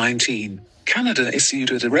 2019, Canada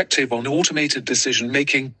issued a directive on automated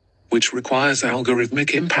decision-making, which requires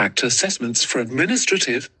algorithmic impact assessments for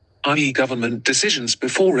administrative, i.e. government decisions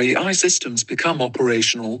before AI systems become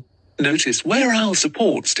operational. Notice where AL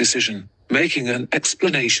supports decision-making and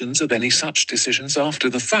explanations of any such decisions after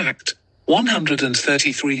the fact.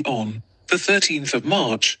 133. On the 13th of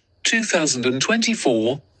March,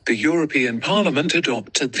 2024, the European Parliament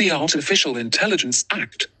adopted the Artificial Intelligence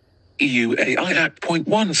Act, EU AI Act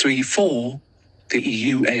 .134. The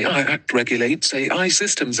EU AI Act regulates AI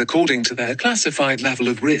systems according to their classified level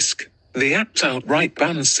of risk. The Act outright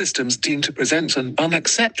bans systems deemed to present an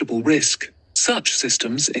unacceptable risk. Such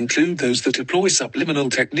systems include those that employ subliminal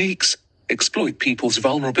techniques, exploit people's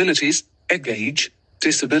vulnerabilities, age,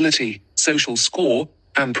 disability, social score,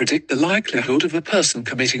 and predict the likelihood of a person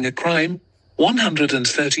committing a crime.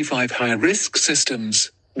 135 high-risk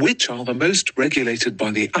systems, which are the most regulated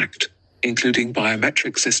by the Act, including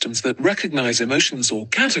biometric systems that recognize emotions or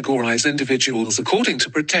categorize individuals according to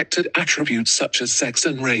protected attributes such as sex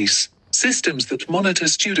and race. Systems that monitor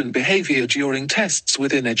student behavior during tests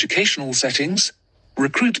within educational settings,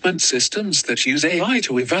 recruitment systems that use AI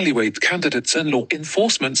to evaluate candidates, and law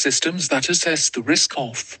enforcement systems that assess the risk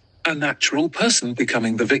of a natural person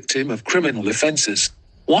becoming the victim of criminal offenses.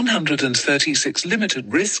 136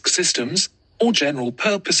 limited risk systems, or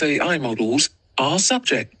general-purpose AI models, are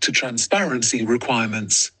subject to transparency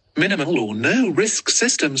requirements. Minimal or no-risk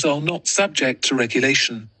systems are not subject to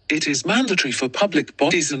regulation. It is mandatory for public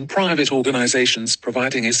bodies and private organizations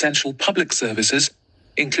providing essential public services,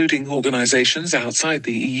 including organizations outside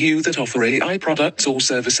the EU that offer AI products or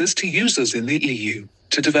services to users in the EU,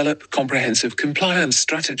 to develop comprehensive compliance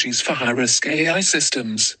strategies for high-risk AI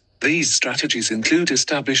systems. These strategies include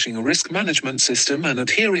establishing a risk management system and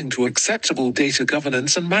adhering to acceptable data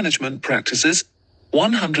governance and management practices.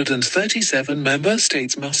 137 member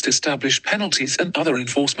states must establish penalties and other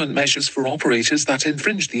enforcement measures for operators that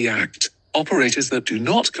infringe the Act. Operators that do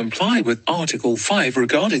not comply with Article 5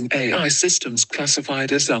 regarding AI systems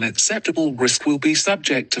classified as unacceptable risk will be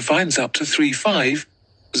subject to fines up to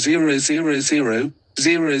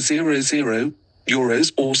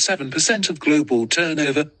 €350,000 or 7% of global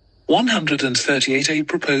turnover. 138. A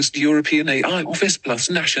proposed European AI Office plus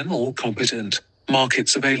national competent market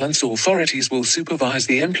surveillance authorities will supervise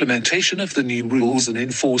the implementation of the new rules and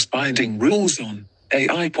enforce binding rules on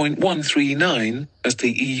AI. 139, as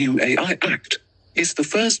the EU AI Act is the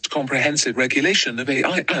first comprehensive regulation of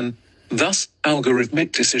AI and, thus,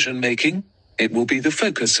 algorithmic decision-making. It will be the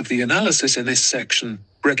focus of the analysis in this section.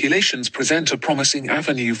 Regulations present a promising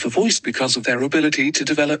avenue for voice because of their ability to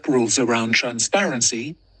develop rules around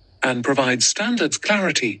transparency and provide standards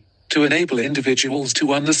clarity to enable individuals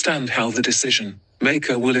to understand how the decision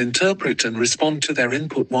maker will interpret and respond to their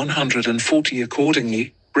input. 140.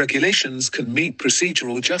 Accordingly, regulations can meet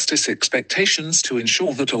procedural justice expectations to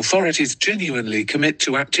ensure that authorities genuinely commit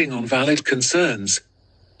to acting on valid concerns.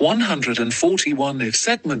 141. If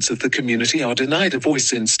segments of the community are denied a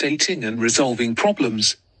voice in stating and resolving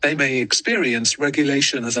problems, they may experience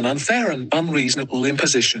regulation as an unfair and unreasonable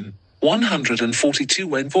imposition. 142.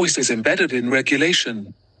 When voice is embedded in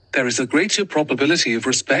regulation, there is a greater probability of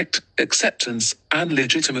respect, acceptance, and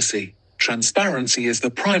legitimacy. Transparency is the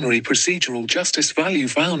primary procedural justice value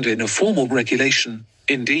found in a formal regulation.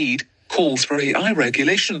 Indeed, calls for AI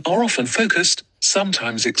regulation are often focused,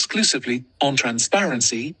 sometimes exclusively, on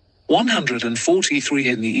transparency. 143.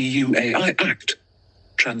 In the EU AI Act,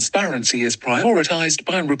 transparency is prioritized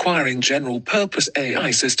by requiring general-purpose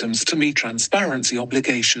AI systems to meet transparency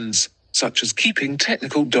obligations, such as keeping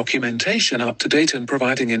technical documentation up to date and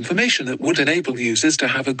providing information that would enable users to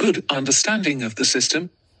have a good understanding of the system.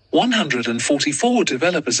 144.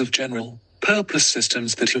 Developers of general-purpose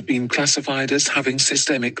systems that have been classified as having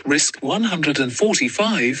systemic risk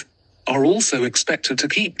 145 are also expected to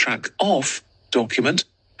keep track of, document,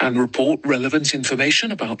 and report relevant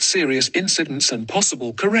information about serious incidents and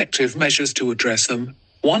possible corrective measures to address them.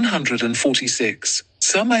 146.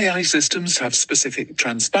 Some AI systems have specific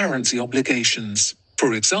transparency obligations.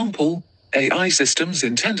 For example, AI systems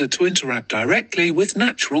intended to interact directly with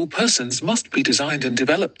natural persons must be designed and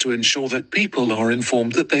developed to ensure that people are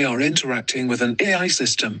informed that they are interacting with an AI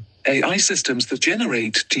system. AI systems that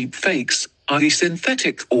generate deep fakes, i.e.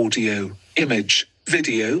 synthetic audio, image,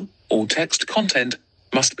 video, or text content,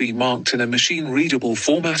 must be marked in a machine-readable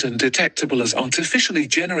format and detectable as artificially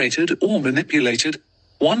generated or manipulated.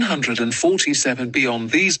 147.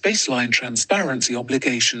 Beyond these baseline transparency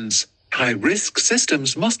obligations, High-risk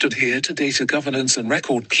systems must adhere to data governance and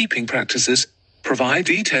record-keeping practices, provide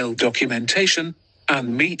detailed documentation,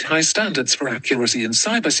 and meet high standards for accuracy and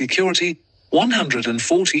cybersecurity.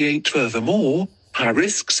 148. Furthermore,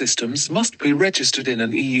 high-risk systems must be registered in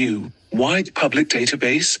an EU-wide public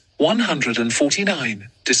database. 149.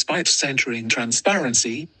 Despite centering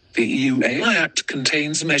transparency, the EU AI Act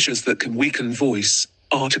contains measures that can weaken voice.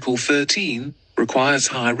 Article 13 requires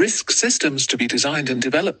high-risk systems to be designed and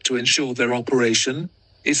developed to ensure their operation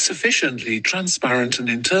is sufficiently transparent and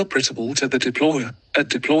interpretable to the deployer. A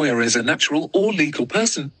deployer is a natural or legal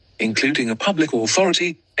person, including a public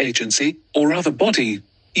authority, agency, or other body,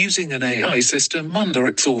 using an AI system under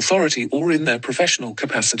its authority or in their professional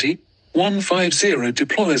capacity. 150.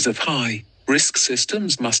 Deployers of high-risk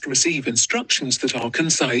systems must receive instructions that are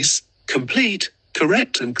concise, complete,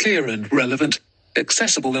 correct and clear and relevant,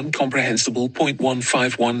 accessible and comprehensible.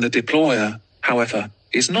 151. The deployer, however,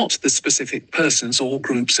 is not the specific persons or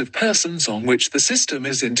groups of persons on which the system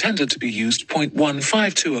is intended to be used.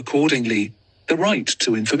 152. Accordingly, the right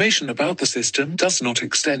to information about the system does not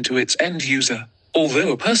extend to its end user,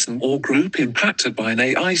 although a person or group impacted by an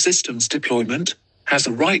AI system's deployment has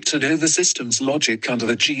a right to know the system's logic under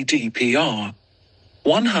the GDPR.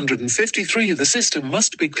 153. The system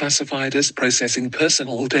must be classified as processing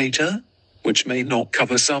personal data, which may not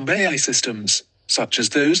cover some AI systems, such as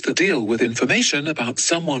those that deal with information about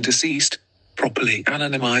someone deceased, properly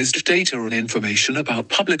anonymized data and information about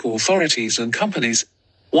public authorities and companies.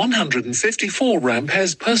 154.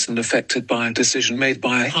 Rampes person affected by a decision made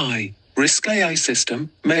by a high-risk AI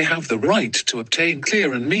system may have the right to obtain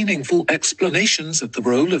clear and meaningful explanations of the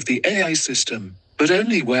role of the AI system, but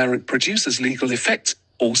only where it produces legal effects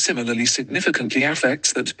or similarly significantly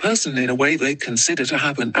affects that person in a way they consider to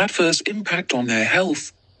have an adverse impact on their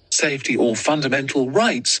health, safety or fundamental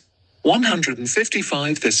rights.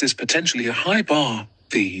 155. This is potentially a high bar.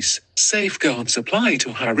 These safeguards apply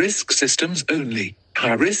to high-risk systems only.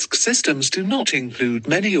 High-risk systems do not include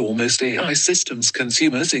many or most AI systems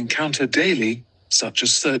consumers encounter daily, such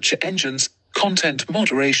as search engines, content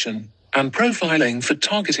moderation, and profiling for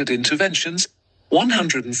targeted interventions.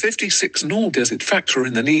 156. Nor does it factor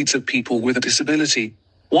in the needs of people with a disability.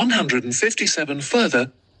 157.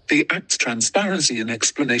 Further, the Act's transparency and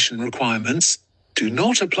explanation requirements do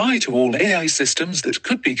not apply to all AI systems that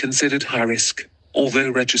could be considered high risk,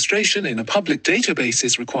 although registration in a public database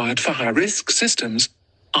is required for high-risk systems.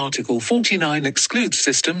 Article 49 excludes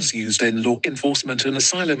systems used in law enforcement and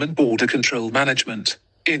asylum and border control management.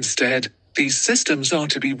 Instead, these systems are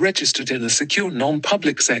to be registered in a secure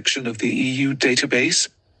non-public section of the EU database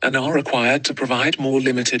and are required to provide more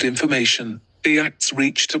limited information. The Act's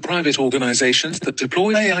reach to private organizations that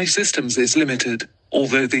deploy AI systems is limited,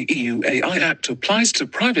 although the EU AI Act applies to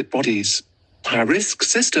private bodies. High-risk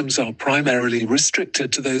systems are primarily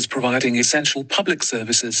restricted to those providing essential public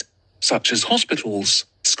services, such as hospitals,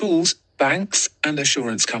 schools, banks, and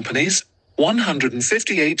assurance companies.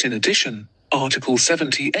 158. In addition, Article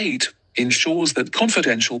 78 ensures that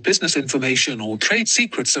confidential business information or trade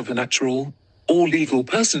secrets of a natural or legal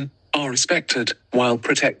person are respected, while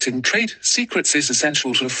protecting trade secrets is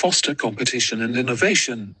essential to foster competition and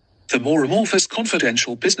innovation. The more amorphous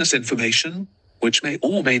confidential business information, which may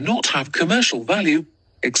or may not have commercial value,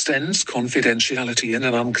 extends confidentiality in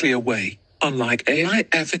an unclear way. Unlike AI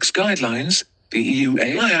ethics guidelines, the EU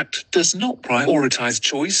AI Act does not prioritize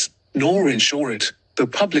choice, nor ensure it. The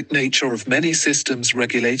public nature of many systems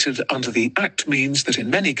regulated under the Act means that in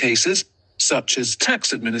many cases, such as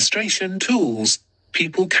tax administration tools,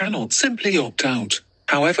 people cannot simply opt out.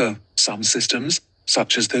 However, some systems,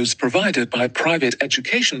 such as those provided by private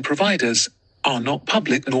education providers, are not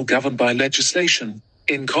public nor governed by legislation.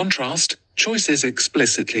 In contrast, choice is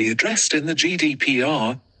explicitly addressed in the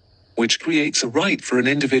GDPR, which creates a right for an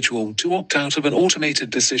individual to opt out of an automated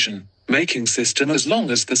decision-making system as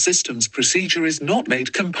long as the system's procedure is not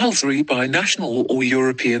made compulsory by national or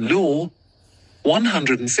European law.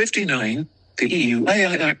 159. The EU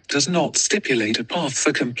AI Act does not stipulate a path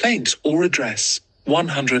for complaint or redress.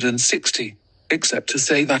 160. Except to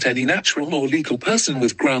say that any natural or legal person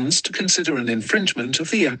with grounds to consider an infringement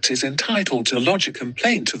of the Act is entitled to lodge a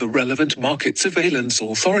complaint to the relevant market surveillance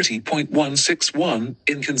authority. 161.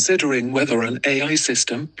 In considering whether an AI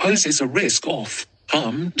system poses a risk of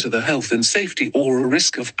harm to the health and safety or a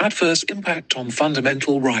risk of adverse impact on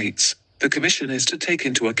fundamental rights, the Commission is to take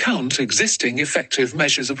into account existing effective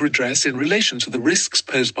measures of redress in relation to the risks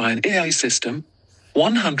posed by an AI system.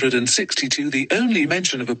 162. The only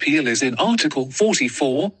mention of appeal is in Article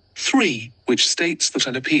 44(3), which states that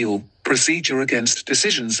an appeal procedure against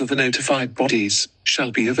decisions of the notified bodies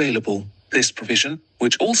shall be available. This provision,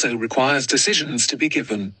 which also requires decisions to be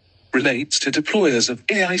given, relates to deployers of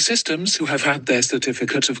AI systems who have had their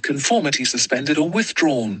certificate of conformity suspended or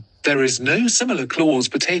withdrawn. There is no similar clause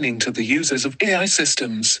pertaining to the users of AI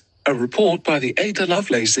systems. A report by the Ada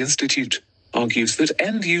Lovelace Institute argues that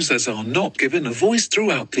end users are not given a voice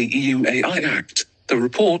throughout the EU AI Act. The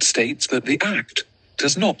report states that the Act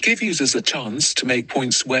does not give users a chance to make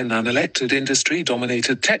points when unelected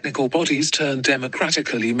industry-dominated technical bodies turn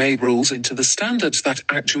democratically made rules into the standards that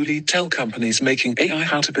actually tell companies making AI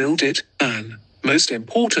how to build it, and, most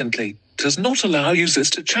importantly, does not allow users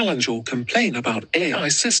to challenge or complain about AI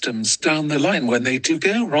systems down the line when they do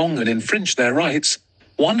go wrong and infringe their rights.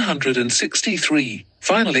 163.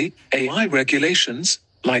 Finally, AI regulations,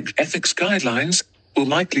 like ethics guidelines, will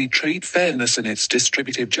likely treat fairness in its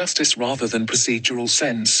distributive justice rather than procedural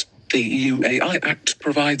sense. The EU AI Act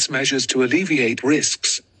provides measures to alleviate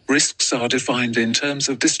risks. Risks are defined in terms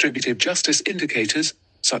of distributive justice indicators,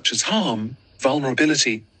 such as harm,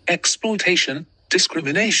 vulnerability, exploitation,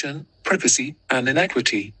 discrimination, privacy, and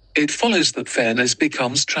inequity. It follows that fairness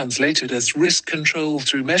becomes translated as risk control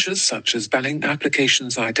through measures such as banning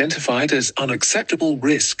applications identified as unacceptable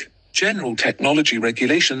risk. General technology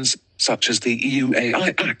regulations, such as the EU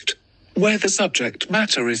AI Act, where the subject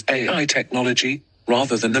matter is AI technology,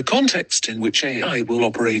 rather than the context in which AI will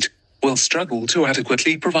operate, will struggle to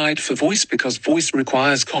adequately provide for voice because voice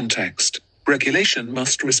requires context. Regulation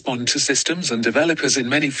must respond to systems and developers in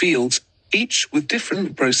many fields, each with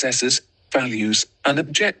different processes, values, and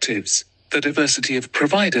objectives. The diversity of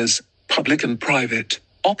providers, public and private,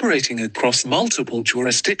 operating across multiple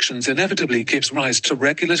jurisdictions inevitably gives rise to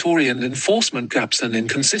regulatory and enforcement gaps and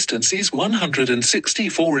inconsistencies.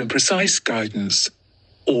 164. Imprecise guidance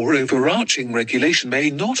or overarching regulation may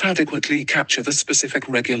not adequately capture the specific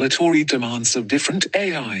regulatory demands of different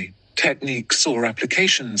AI techniques or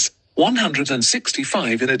applications.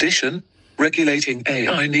 165. In addition, regulating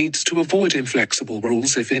AI needs to avoid inflexible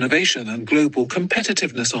rules if innovation and global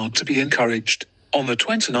competitiveness are to be encouraged. On the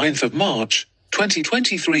 29th of March,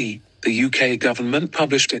 2023, the UK government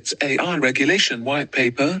published its AI regulation white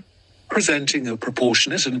paper, presenting a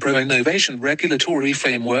proportionate and pro-innovation regulatory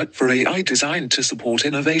framework for AI designed to support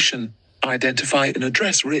innovation, identify and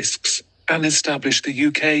address risks, and establish the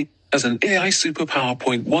UK as an AI superpower.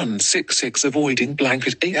 166. Avoiding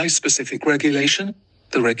blanket AI-specific regulation.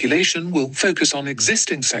 The regulation will focus on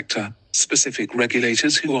existing sector-specific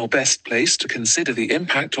regulators who are best placed to consider the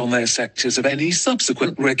impact on their sectors of any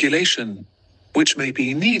subsequent regulation, which may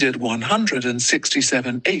be needed.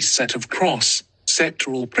 167. A set of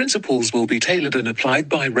cross-sectoral principles will be tailored and applied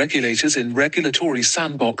by regulators in regulatory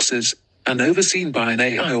sandboxes and overseen by an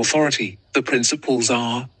AI authority. The principles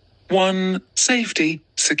are 1. Safety,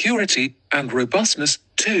 security, and robustness.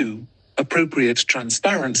 2. Appropriate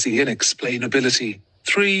transparency and explainability.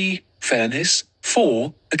 3. Fairness.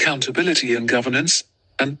 4. Accountability and governance.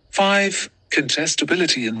 And 5.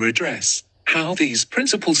 Contestability and redress. How these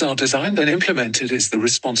principles are designed and implemented is the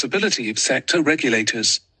responsibility of sector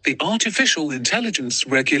regulators. The Artificial Intelligence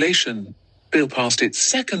Regulation Bill passed its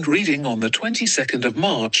second reading on the 22nd of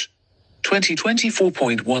March,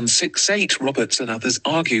 2024.168. Roberts and others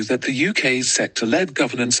argue that the UK's sector-led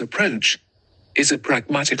governance approach is a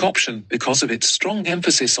pragmatic option because of its strong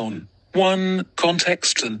emphasis on 1.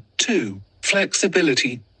 Context and 2.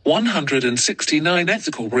 Flexibility. 169.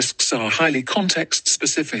 Ethical risks are highly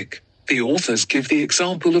context-specific. The authors give the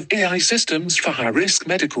example of AI systems for high-risk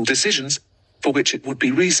medical decisions, for which it would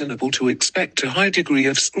be reasonable to expect a high degree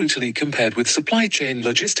of scrutiny compared with supply chain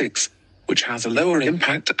logistics, which has a lower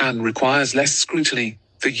impact and requires less scrutiny.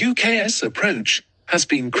 The UK's approach has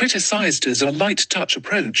been criticized as a light-touch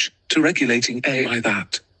approach to regulating AI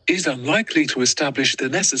that is unlikely to establish the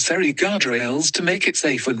necessary guardrails to make it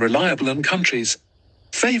safe and reliable, and countries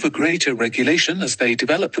favor greater regulation as they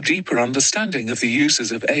develop a deeper understanding of the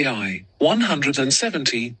uses of AI.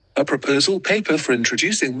 170. A proposal paper for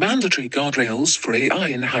introducing mandatory guardrails for AI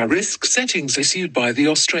in high-risk settings issued by the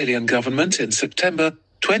Australian government in September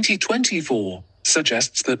 2024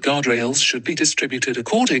 suggests that guardrails should be distributed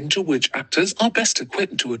according to which actors are best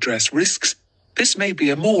equipped to address risks. This may be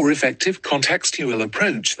a more effective contextual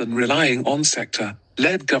approach than relying on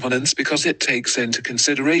sector-led governance because it takes into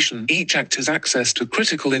consideration each actor's access to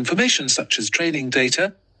critical information such as training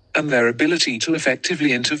data and their ability to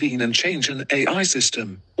effectively intervene and change an AI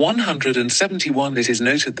system. 171. It is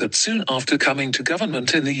noted that soon after coming to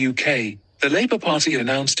government in the UK, the Labour Party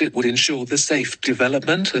announced it would ensure the safe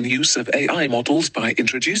development and use of AI models by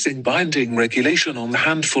introducing binding regulation on the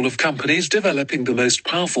handful of companies developing the most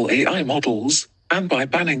powerful AI models, and by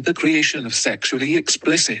banning the creation of sexually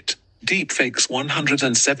explicit Deepfake's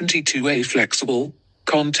 172A flexible,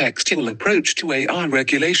 contextual approach to AI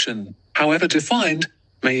regulation, however defined,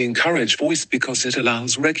 may encourage voice because it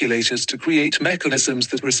allows regulators to create mechanisms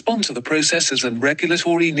that respond to the processes and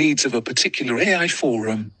regulatory needs of a particular AI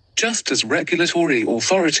forum, just as regulatory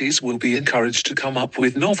authorities will be encouraged to come up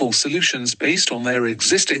with novel solutions based on their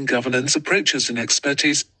existing governance approaches and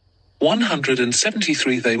expertise.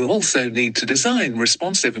 173. They will also need to design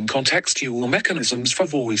responsive and contextual mechanisms for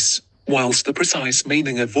voice. Whilst the precise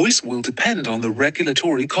meaning of voice will depend on the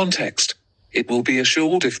regulatory context, it will be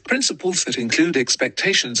assured if principles that include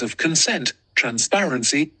expectations of consent,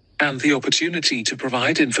 transparency, and the opportunity to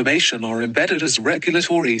provide information are embedded as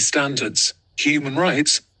regulatory standards. Human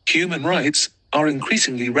rights are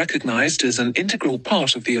increasingly recognized as an integral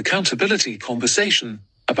part of the accountability conversation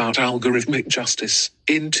about algorithmic justice.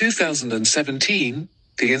 In 2017,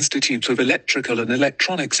 the Institute of Electrical and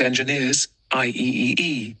Electronics Engineers,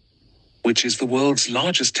 IEEE, which is the world's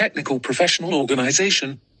largest technical professional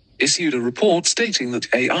organization, issued a report stating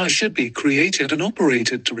that AI should be created and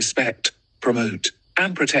operated to respect, promote,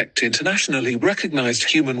 and protect internationally recognized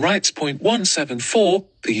human rights. 174,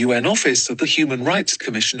 the UN Office of the Human Rights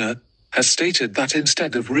Commissioner has stated that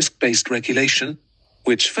instead of risk-based regulation,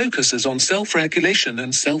 which focuses on self-regulation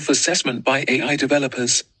and self-assessment by AI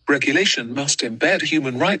developers, regulation must embed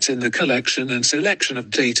human rights in the collection and selection of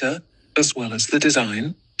data, as well as the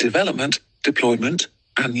design, development, deployment,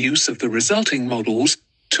 and use of the resulting models,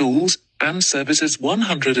 tools, and services.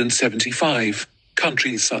 175.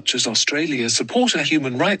 Countries such as Australia support a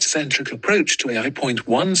human rights-centric approach to AI.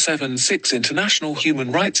 176. International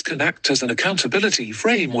human rights can act as an accountability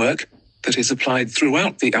framework that is applied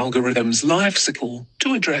throughout the algorithm's lifecycle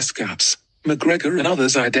to address gaps. McGregor and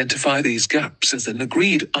others identify these gaps as an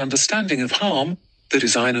agreed understanding of harm, the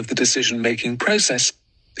design of the decision-making process,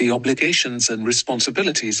 the obligations and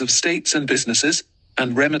responsibilities of states and businesses,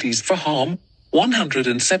 and remedies for harm.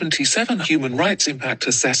 177. Human rights impact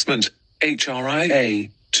assessment,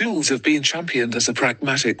 HRIA, tools have been championed as a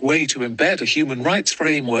pragmatic way to embed a human rights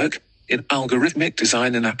framework in algorithmic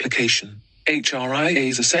design and application.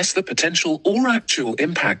 HRIAs assess the potential or actual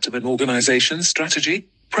impact of an organization's strategy,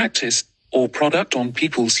 practice, or product on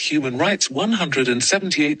people's human rights.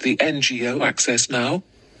 178. The NGO Access Now,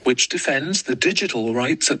 which defends the digital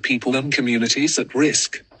rights of people and communities at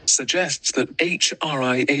risk, suggests that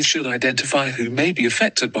HRIAs should identify who may be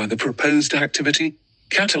affected by the proposed activity,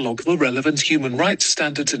 catalog the relevant human rights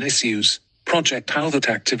standards and issues, project how that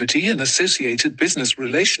activity and associated business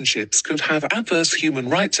relationships could have adverse human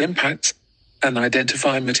rights impacts, and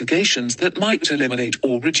identify mitigations that might eliminate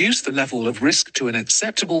or reduce the level of risk to an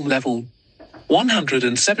acceptable level.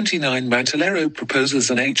 179. Mantelero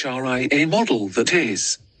proposes an HRIA model that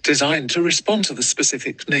is designed to respond to the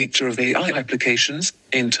specific nature of AI applications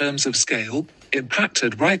in terms of scale,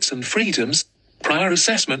 impacted rights and freedoms, prior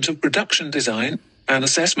assessment of production design, and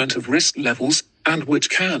assessment of risk levels, and which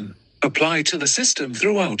can apply to the system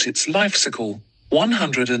throughout its lifecycle.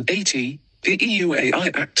 180. The EU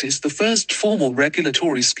AI Act is the first formal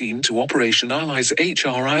regulatory scheme to operationalize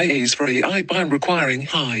HRIAs for AI by requiring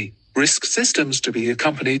high-risk systems to be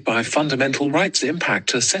accompanied by fundamental rights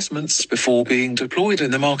impact assessments before being deployed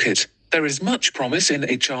in the market. There is much promise in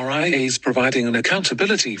HRIAs providing an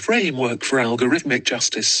accountability framework for algorithmic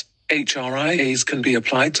justice. HRIAs can be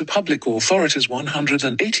applied to public authorities.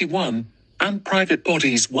 181, and private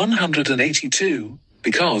bodies. 182,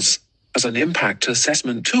 because, as an impact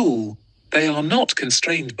assessment tool, they are not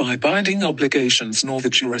constrained by binding obligations nor the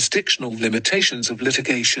jurisdictional limitations of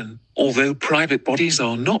litigation. Although private bodies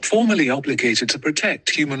are not formally obligated to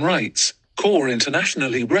protect human rights, core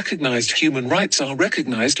internationally recognized human rights are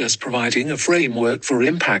recognized as providing a framework for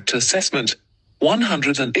impact assessment.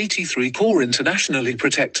 183. Core internationally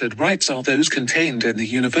protected rights are those contained in the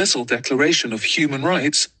Universal Declaration of Human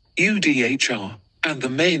Rights, UDHR, and the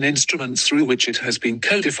main instruments through which it has been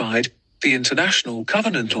codified, the International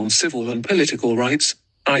Covenant on Civil and Political Rights,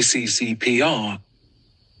 ICCPR.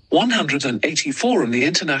 184. And the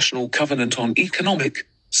International Covenant on Economic,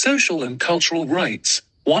 Social and Cultural Rights,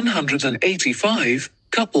 185,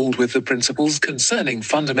 coupled with the principles concerning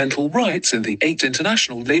fundamental rights in the 8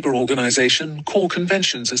 International Labour Organization core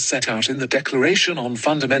conventions as set out in the Declaration on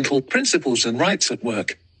Fundamental Principles and Rights at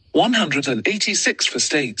Work. 186. For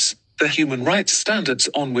states, the human rights standards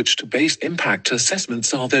on which to base impact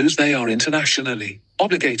assessments are those they are internationally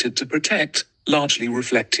obligated to protect, largely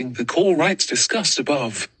reflecting the core rights discussed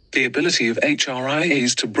above. The ability of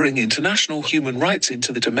HRIAs to bring international human rights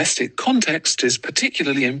into the domestic context is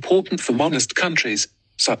particularly important for monist countries,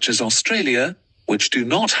 such as Australia, which do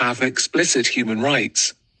not have explicit human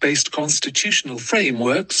rights evidence-based constitutional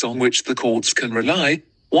frameworks on which the courts can rely.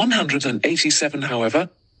 187. However,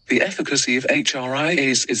 the efficacy of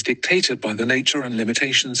HRIAs is dictated by the nature and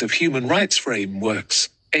limitations of human rights frameworks.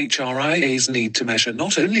 HRIAs need to measure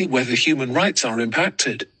not only whether human rights are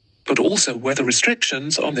impacted, but also whether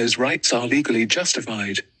restrictions on those rights are legally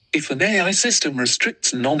justified. If an AI system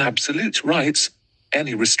restricts non-absolute rights,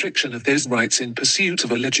 any restriction of those rights in pursuit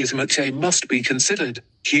of a legitimate aim must be considered.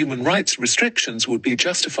 Human rights restrictions would be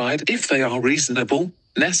justified if they are reasonable,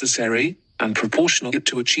 necessary, and proportional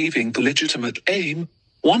to achieving the legitimate aim.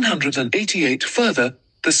 188. Further,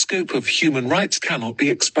 the scope of human rights cannot be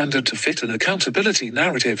expanded to fit an accountability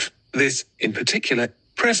narrative. This, in particular,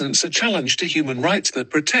 presents a challenge to human rights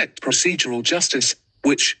that protect procedural justice,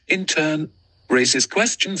 which, in turn, raises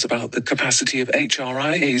questions about the capacity of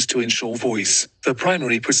HRIAs to ensure voice. The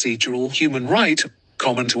primary procedural human right,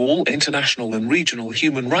 common to all international and regional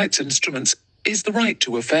human rights instruments, is the right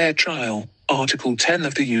to a fair trial. Article 10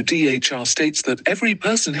 of the UDHR states that every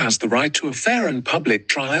person has the right to a fair and public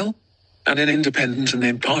trial, and an independent and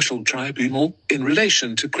impartial tribunal, in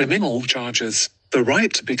relation to criminal charges, the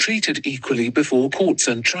right to be treated equally before courts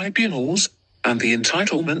and tribunals, and the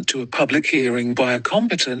entitlement to a public hearing by a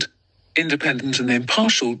competent, independent and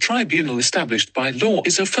impartial tribunal established by law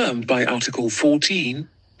is affirmed by Article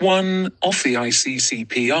 14(1) of the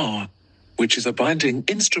ICCPR, which is a binding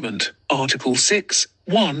instrument. Article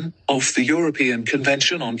 6(1) of the European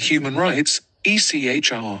Convention on Human Rights,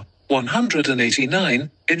 ECHR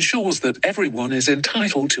 189, ensures that everyone is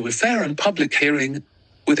entitled to a fair and public hearing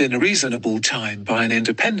within a reasonable time by an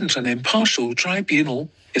independent and impartial tribunal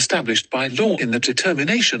established by law in the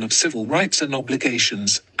determination of civil rights and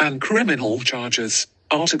obligations and criminal charges.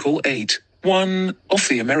 Article 8(1) of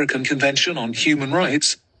the American Convention on Human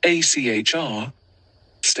Rights, ACHR,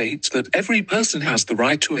 states that every person has the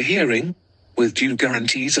right to a hearing, with due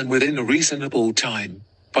guarantees and within a reasonable time,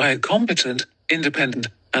 by a competent, independent,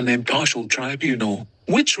 and impartial tribunal,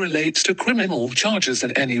 which relates to criminal charges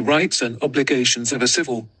and any rights and obligations of a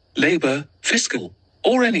civil, labor, fiscal,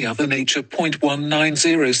 or any other nature.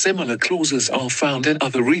 190. Similar clauses are found in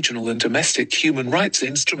other regional and domestic human rights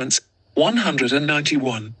instruments.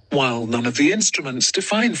 191. While none of the instruments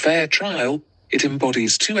define fair trial, it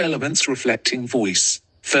embodies two elements reflecting voice.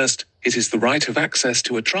 First, it is the right of access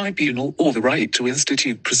to a tribunal or the right to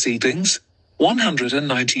institute proceedings.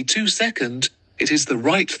 192. Second, it is the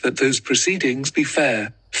right that those proceedings be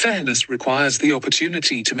fair. Fairness requires the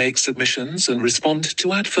opportunity to make submissions and respond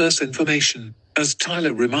to adverse information. As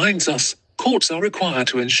Tyler reminds us, courts are required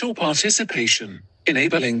to ensure participation,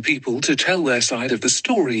 enabling people to tell their side of the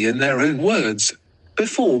story in their own words.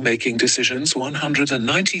 Before making decisions,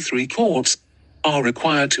 193 courts are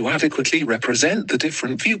required to adequately represent the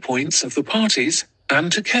different viewpoints of the parties,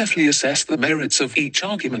 and to carefully assess the merits of each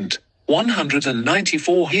argument.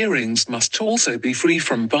 194 hearings must also be free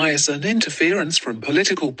from bias and interference from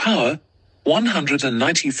political power.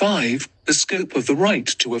 195. The scope of the right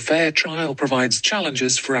to a fair trial provides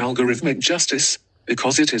challenges for algorithmic justice,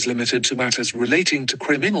 because it is limited to matters relating to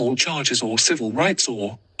criminal charges or civil rights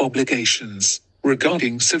or obligations.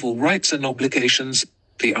 Regarding civil rights and obligations,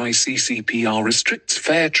 the ICCPR restricts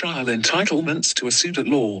fair trial entitlements to a suit at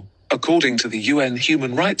law. According to the UN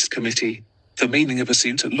Human Rights Committee, the meaning of a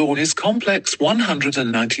suit at law is complex.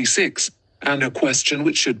 196, and a question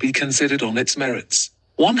which should be considered on its merits.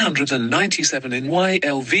 197. In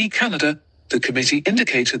YLV Canada, the committee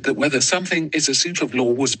indicated that whether something is a suit of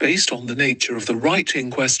law was based on the nature of the right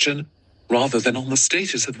in question, rather than on the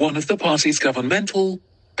status of one of the parties' governmental,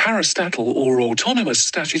 parastatal or autonomous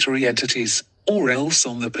statutory entities, or else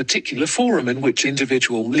on the particular forum in which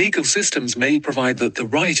individual legal systems may provide that the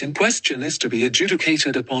right in question is to be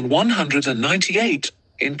adjudicated upon. 198.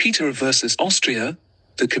 In Peter versus Austria,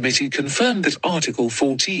 the committee confirmed that Article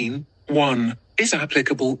 14(1) is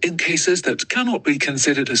applicable in cases that cannot be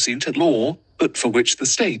considered a suit at law, but for which the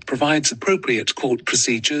state provides appropriate court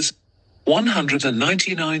procedures.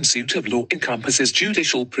 199. Suit of law encompasses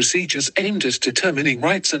judicial procedures aimed at determining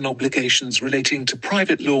rights and obligations relating to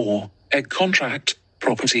private law, contract,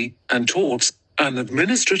 property, and torts, and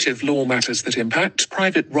administrative law matters that impact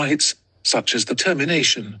private rights, such as the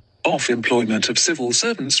termination of employment of civil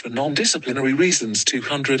servants for non-disciplinary reasons.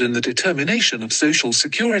 200. And the determination of social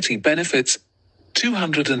security benefits.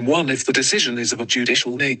 201. If the decision is of a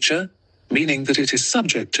judicial nature, meaning that it is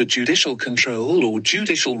subject to judicial control or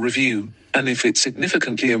judicial review, and if it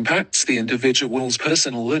significantly impacts the individual's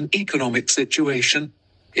personal and economic situation,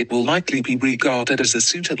 it will likely be regarded as a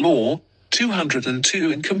suit at law.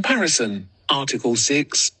 202. In comparison, Article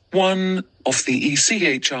 6(1) of the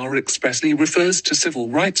ECHR expressly refers to civil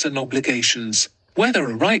rights and obligations, Whether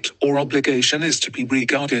a right or obligation is to be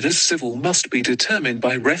regarded as civil must be determined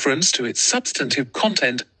by reference to its substantive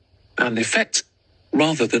content and effects,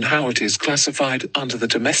 rather than how it is classified under the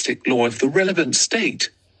domestic law of the relevant state.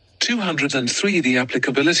 203. The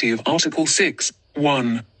applicability of Article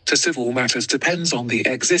 6(1) to civil matters depends on the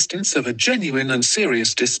existence of a genuine and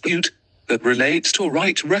serious dispute that relates to a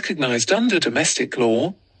right recognized under domestic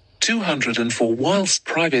law. 204. Whilst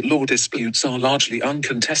private law disputes are largely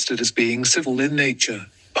uncontested as being civil in nature,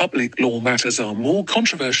 public law matters are more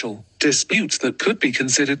controversial. Disputes that could be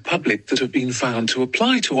considered public that have been found to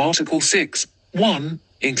apply to Article 6(1)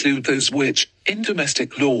 include those which, in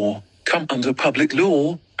domestic law, come under public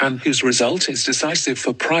law, and whose result is decisive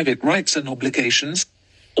for private rights and obligations,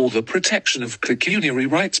 or the protection of pecuniary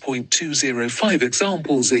rights. 205.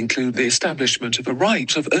 Examples include the establishment of a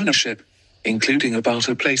right of ownership, including about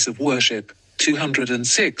a place of worship.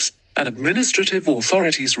 206. An administrative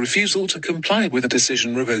authority's refusal to comply with a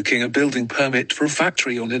decision revoking a building permit for a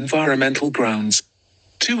factory on environmental grounds.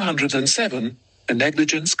 207. A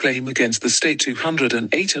negligence claim against the state.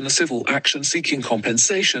 208. And a civil action seeking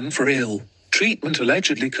compensation for ill treatment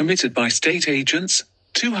allegedly committed by state agents.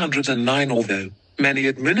 209. Although many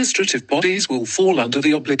administrative bodies will fall under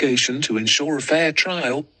the obligation to ensure a fair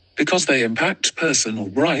trial because they impact personal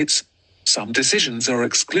rights, some decisions are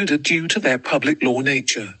excluded due to their public law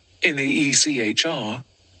nature. In the ECHR,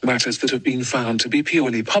 matters that have been found to be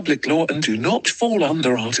purely public law and do not fall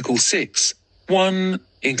under Article 6(1)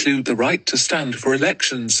 include the right to stand for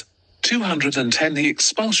elections. 210. The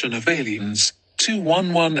expulsion of aliens.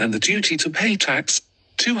 211. And the duty to pay tax.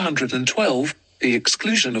 212. The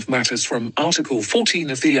exclusion of matters from Article 14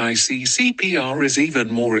 of the ICCPR is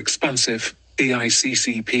even more expansive. The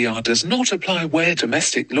ICCPR does not apply where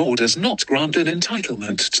domestic law does not grant an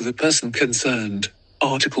entitlement to the person concerned.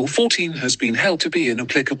 Article 14 has been held to be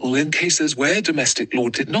inapplicable in cases where domestic law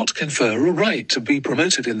did not confer a right to be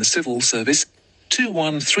promoted in the civil service.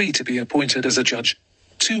 213. To be appointed as a judge.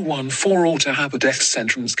 214. Or to have a death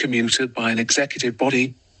sentence commuted by an executive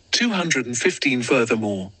body. 215.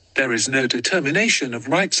 Furthermore, there is no determination of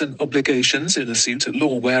rights and obligations in a suit at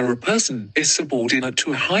law where a person is subordinate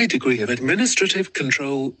to a high degree of administrative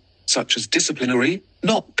control, such as disciplinary,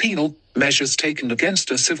 not penal, measures taken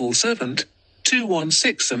against a civil servant.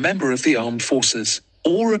 216. A member of the armed forces,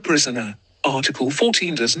 or a prisoner. Article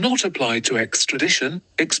 14 does not apply to extradition,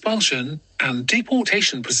 expulsion, and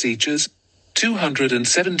deportation procedures.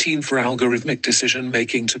 217. For algorithmic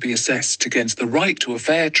decision-making to be assessed against the right to a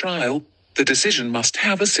fair trial, the decision must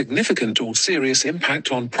have a significant or serious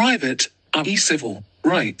impact on private, i.e. civil,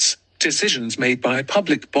 rights. Decisions made by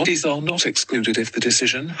public bodies are not excluded if the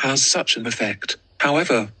decision has such an effect.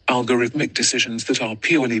 However, algorithmic decisions that are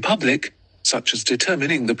purely public, such as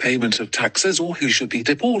determining the payment of taxes or who should be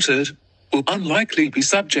deported, will unlikely be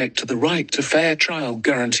subject to the right to fair trial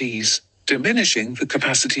guarantees, diminishing the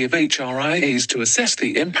capacity of HRIAs to assess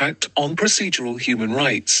the impact on procedural human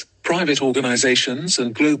rights. Private organizations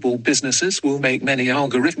and global businesses will make many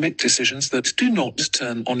algorithmic decisions that do not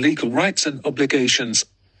turn on legal rights and obligations,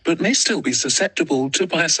 but may still be susceptible to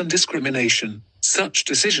bias and discrimination. Such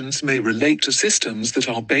decisions may relate to systems that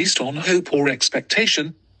are based on hope or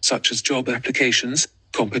expectation, such as job applications,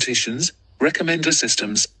 competitions, recommender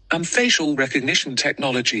systems, and facial recognition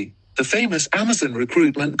technology. The famous Amazon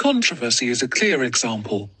recruitment controversy is a clear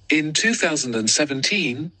example. In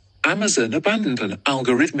 2017, Amazon abandoned an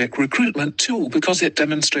algorithmic recruitment tool because it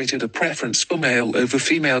demonstrated a preference for male over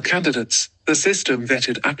female candidates. The system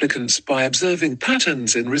vetted applicants by observing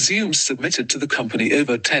patterns in resumes submitted to the company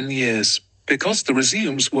over 10 years. Because the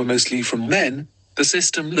resumes were mostly from men, the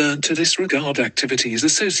system learned to disregard activities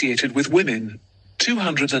associated with women.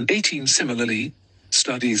 218. Similarly,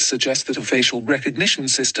 studies suggest that a facial recognition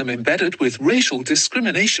system embedded with racial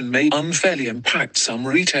discrimination may unfairly impact some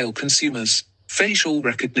retail consumers. Facial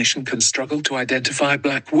recognition can struggle to identify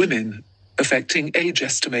black women, affecting age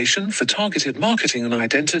estimation for targeted marketing and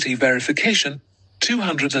identity verification.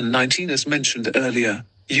 219. As mentioned earlier,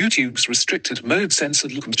 YouTube's restricted mode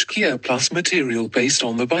censored LGBTQ plus material based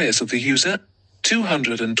on the bias of the user.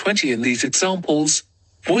 220. In these examples,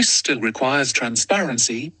 voice still requires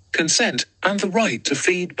transparency, consent, and the right to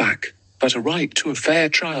feedback, but a right to a fair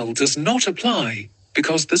trial does not apply,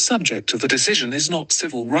 because the subject of the decision is not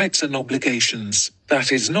civil rights and obligations.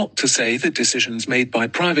 That is not to say that decisions made by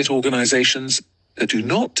private organizations that do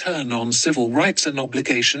not turn on civil rights and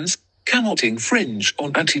obligations cannot infringe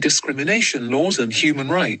on anti-discrimination laws and human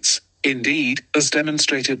rights. Indeed, as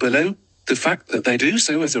demonstrated below, the fact that they do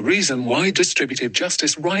so is a reason why distributive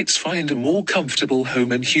justice rights find a more comfortable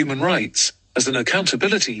home in human rights, as an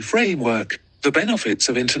accountability framework. The benefits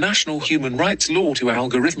of international human rights law to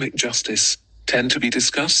algorithmic justice tend to be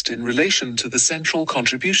discussed in relation to the central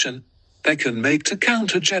contribution they can make to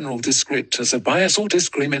counter general descriptors of bias or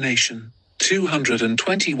discrimination.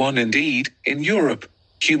 221 Indeed, in Europe,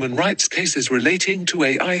 human rights cases relating to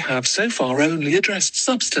AI have so far only addressed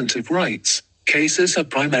substantive rights. Cases have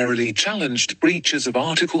primarily challenged breaches of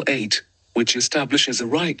Article 8, which establishes a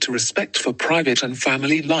right to respect for private and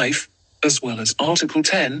family life, as well as Article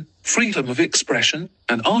 10, freedom of expression,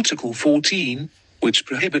 and Article 14, which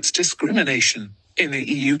prohibits discrimination. In the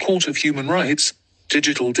EU Court of Human Rights,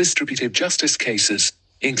 digital distributive justice cases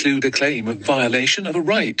include a claim of violation of a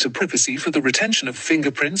right to privacy for the retention of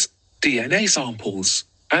fingerprints, DNA samples,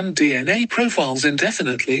 and DNA profiles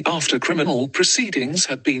indefinitely after criminal proceedings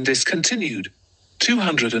had been discontinued.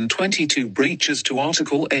 222 breaches to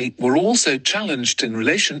Article 8 were also challenged in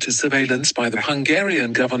relation to surveillance by the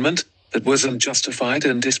Hungarian government that was unjustified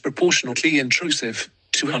and disproportionately intrusive.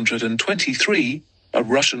 223, a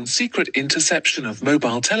Russian secret interception of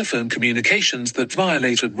mobile telephone communications that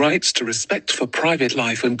violated rights to respect for private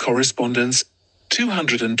life and correspondence.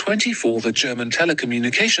 224, the German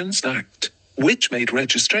Telecommunications Act, which made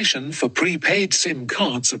registration for prepaid SIM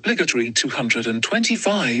cards obligatory.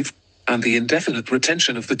 225, and the indefinite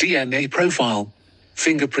retention of the DNA profile,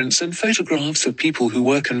 fingerprints and photographs of people who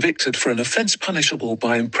were convicted for an offence punishable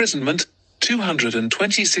by imprisonment.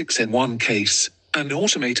 226 in one case, an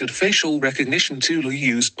automated facial recognition tool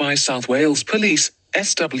used by South Wales Police,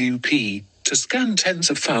 SWP, to scan tens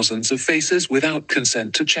of thousands of faces without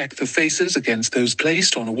consent to check the faces against those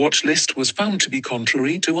placed on a watch list was found to be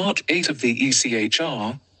contrary to Art 8 of the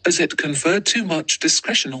ECHR, as it conferred too much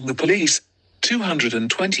discretion on the police.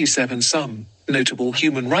 227 Some notable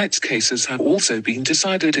human rights cases have also been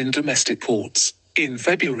decided in domestic courts. In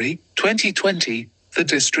February 2020, the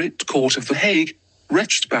District Court of The Hague,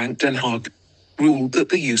 Rechtbank Den Haag, ruled that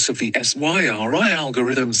the use of the SYRI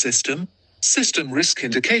algorithm system risk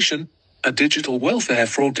indication, a digital welfare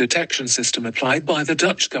fraud detection system applied by the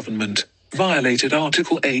Dutch government, violated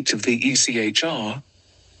Article 8 of the ECHR.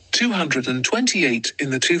 228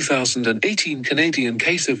 in the 2018 Canadian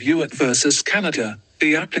case of Hewitt versus Canada,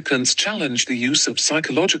 the applicants challenged the use of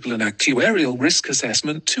psychological and actuarial risk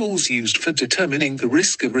assessment tools used for determining the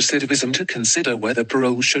risk of recidivism to consider whether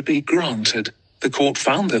parole should be granted. The court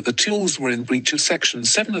found that the tools were in breach of Section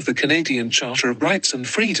 7 of the Canadian Charter of Rights and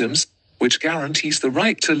Freedoms, which guarantees the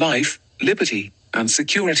right to life, liberty, and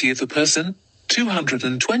security of the person.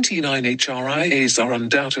 229 HRIAs are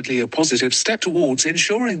undoubtedly a positive step towards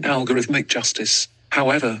ensuring algorithmic justice.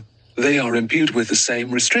 However, they are imbued with the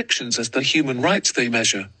same restrictions as the human rights they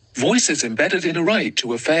measure. Voice is embedded in a right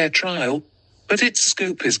to a fair trial, but its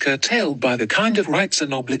scope is curtailed by the kind of rights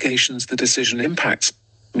and obligations the decision impacts,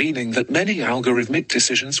 meaning that many algorithmic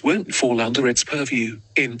decisions won't fall under its purview.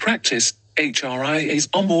 In practice, HRIAs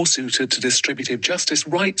are more suited to distributive justice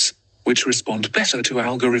rights, which respond better to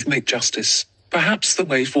algorithmic justice. Perhaps the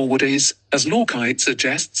way forward is, as Lawkite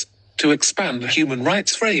suggests, to expand human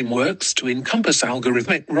rights frameworks to encompass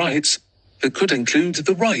algorithmic rights that could include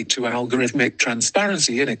the right to algorithmic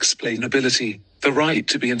transparency and explainability, the right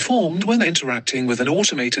to be informed when interacting with an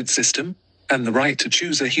automated system, and the right to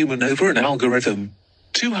choose a human over an algorithm.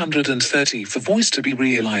 230 For voice to be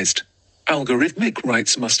realized, algorithmic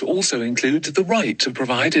rights must also include the right to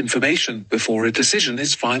provide information before a decision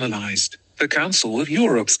is finalized. The Council of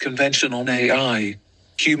Europe's Convention on AI,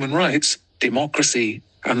 Human Rights, Democracy,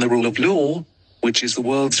 and the Rule of Law, which is the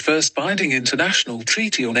world's first binding international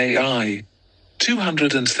treaty on AI.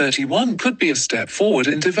 231 could be a step forward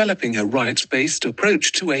in developing a rights-based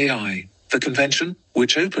approach to AI. The convention,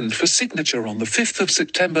 which opened for signature on the 5th of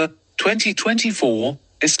September, 2024,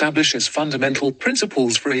 establishes fundamental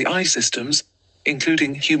principles for AI systems,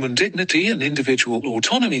 including human dignity and individual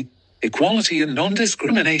autonomy, equality and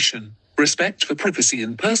non-discrimination, respect for privacy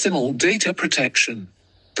and personal data protection.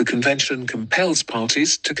 The convention compels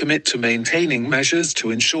parties to commit to maintaining measures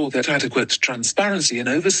to ensure that adequate transparency and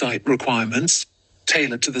oversight requirements,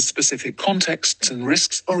 tailored to the specific contexts and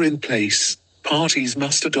risks, are in place. Parties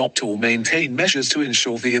must adopt or maintain measures to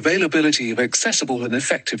ensure the availability of accessible and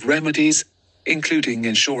effective remedies, including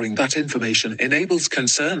ensuring that information enables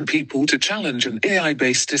concerned people to challenge an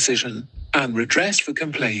AI-based decision and redress for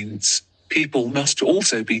complaints. People must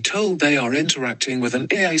also be told they are interacting with an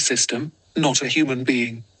AI system, not a human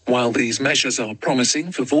being. While these measures are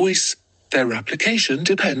promising for voice, their application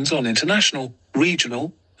depends on international,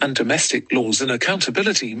 regional, and domestic laws and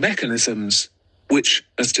accountability mechanisms, which,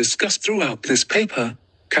 as discussed throughout this paper,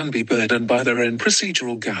 can be burdened by their own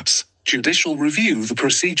procedural gaps. Judicial review: the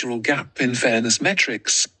procedural gap in fairness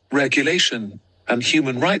metrics, regulation, and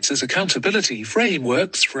human rights as accountability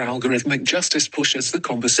frameworks for algorithmic justice pushes the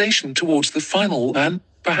conversation towards the final and,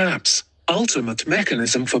 perhaps, ultimate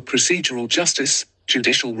mechanism for procedural justice,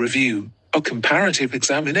 judicial review. A comparative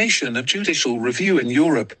examination of judicial review in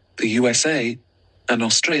Europe, the USA, and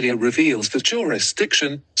Australia reveals the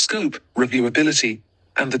jurisdiction, scope, reviewability,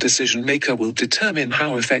 and the decision maker will determine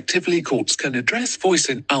how effectively courts can address voice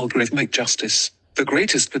in algorithmic justice. The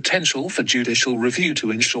greatest potential for judicial review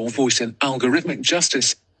to ensure voice in algorithmic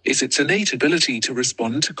justice is its innate ability to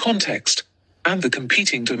respond to context and the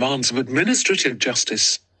competing demands of administrative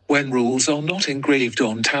justice. When rules are not engraved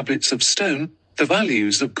on tablets of stone, the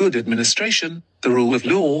values of good administration, the rule of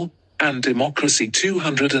law, and democracy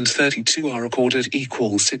 232 are accorded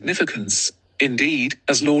equal significance. Indeed,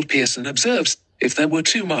 as Lord Pearson observes, if there were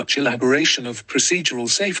too much elaboration of procedural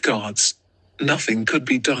safeguards, nothing could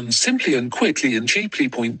be done simply and quickly and cheaply.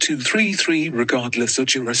 233 Regardless of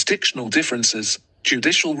jurisdictional differences,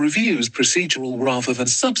 judicial review's procedural rather than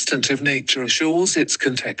substantive nature assures its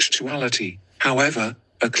contextuality. However,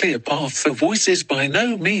 a clear path for voice is by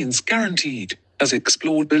no means guaranteed. As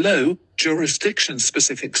explored below,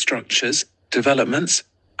 jurisdiction-specific structures, developments,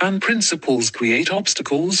 and principles create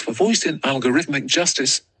obstacles for voice in algorithmic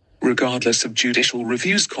justice, regardless of judicial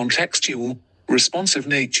review's contextual, responsive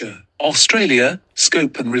nature. Australia,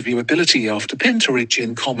 scope and reviewability. After Pinterage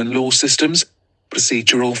in common law systems,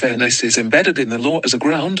 procedural fairness is embedded in the law as a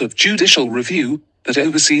ground of judicial review that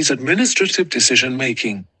oversees administrative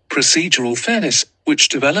decision-making. Procedural fairness, which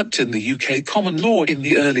developed in the UK common law in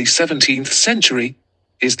the early 17th century,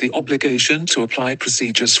 is the obligation to apply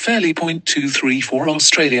procedures fairly. 234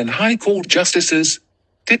 Australian High Court Justices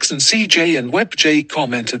Dixon C.J. and Webb J.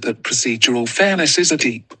 commented that procedural fairness is a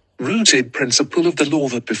deep-rooted principle of the law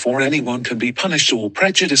that before anyone can be punished or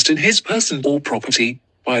prejudiced in his person or property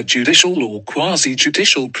by a judicial or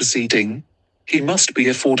quasi-judicial proceeding, he must be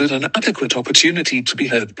afforded an adequate opportunity to be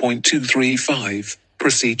heard. 235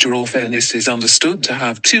 Procedural fairness is understood to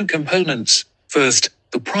have two components. First,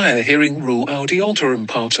 the prior hearing rule audi alterum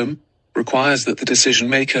partem requires that the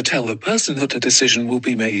decision-maker tell the person that a decision will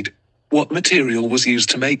be made, what material was used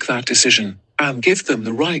to make that decision, and give them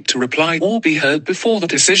the right to reply or be heard before the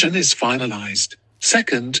decision is finalized.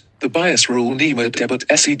 Second, the bias rule nemo debet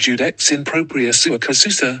esse judex in propria sua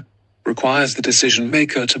casusa requires the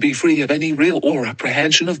decision-maker to be free of any real or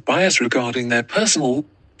apprehension of bias regarding their personal,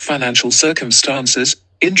 financial circumstances,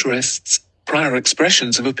 interests, prior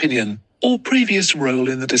expressions of opinion, or previous role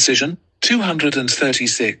in the decision.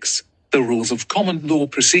 236. The rules of common law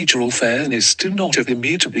procedural fairness do not have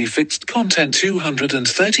immutably fixed content.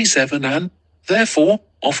 237 and, therefore,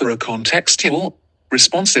 offer a contextual,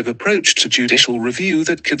 responsive approach to judicial review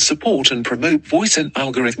that could support and promote voice in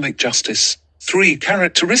algorithmic justice. Three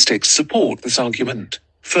characteristics support this argument.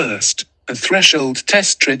 First, a threshold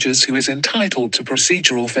test triggers who is entitled to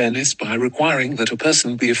procedural fairness by requiring that a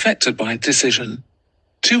person be affected by a decision.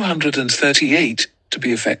 238. To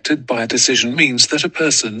be affected by a decision means that a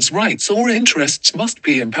person's rights or interests must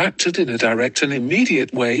be impacted in a direct and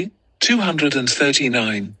immediate way.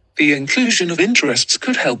 239. The inclusion of interests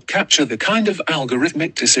could help capture the kind of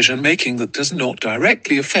algorithmic decision-making that does not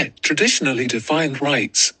directly affect traditionally defined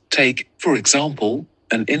rights. Take, for example,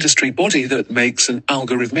 an industry body that makes an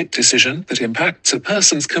algorithmic decision that impacts a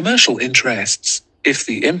person's commercial interests. If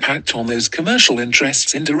the impact on those commercial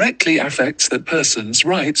interests indirectly affects that person's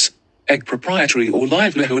rights, egg proprietary or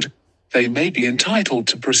livelihood, they may be entitled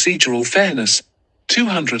to procedural fairness.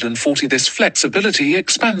 240. This flexibility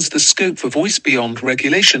expands the scope for voice beyond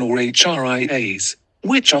regulation or HRIAs,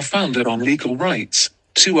 which are founded on legal rights.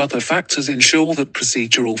 Two other factors ensure that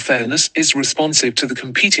procedural fairness is responsive to the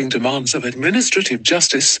competing demands of administrative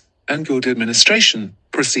justice and good administration.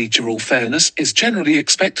 Procedural fairness is generally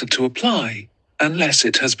expected to apply, unless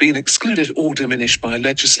it has been excluded or diminished by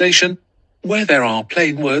legislation, where there are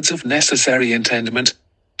plain words of necessary intendment.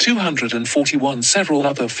 241. Several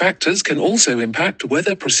other factors can also impact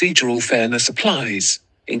whether procedural fairness applies,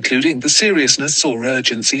 including the seriousness or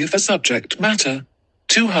urgency of a subject matter.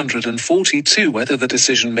 242. Whether the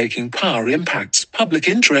decision-making power impacts public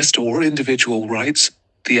interest or individual rights,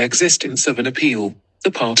 the existence of an appeal,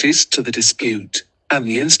 the parties to the dispute, and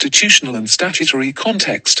the institutional and statutory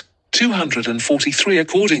context. 243.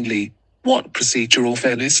 Accordingly, what procedural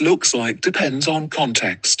fairness looks like depends on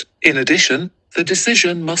context. In addition, the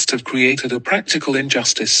decision must have created a practical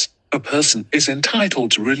injustice. A person is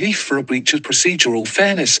entitled to relief for a breach of procedural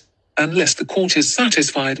fairness, unless the court is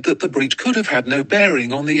satisfied that the breach could have had no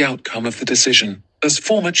bearing on the outcome of the decision. As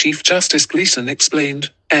former Chief Justice Gleeson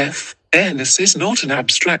explained, fairness is not an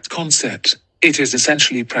abstract concept. It is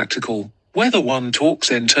essentially practical. whether one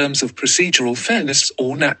talks in terms of procedural fairness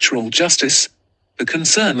or natural justice. The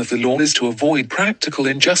concern of the law is to avoid practical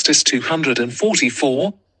injustice.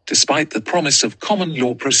 244, despite the promise of common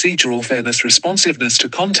law procedural fairness, responsiveness to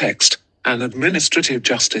context, and administrative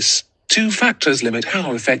justice, two factors limit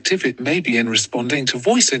how effective it may be in responding to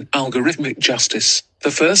voice in algorithmic justice.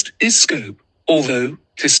 The first is scope. Although,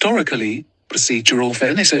 historically, procedural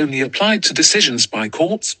fairness only applied to decisions by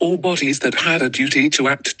courts or bodies that had a duty to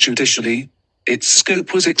act judicially, its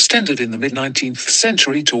scope was extended in the mid-19th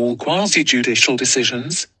century to all quasi-judicial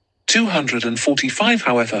decisions. 245,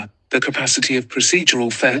 however, the capacity of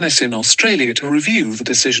procedural fairness in Australia to review the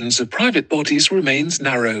decisions of private bodies remains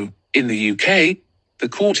narrow. In the UK, the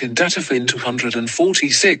court in Datafin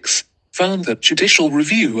 246 found that judicial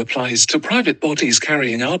review applies to private bodies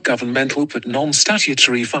carrying out governmental but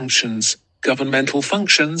non-statutory functions. Governmental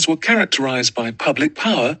functions were characterized by public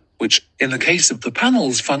power, which, in the case of the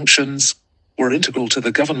panel's functions, were integral to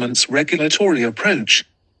the government's regulatory approach.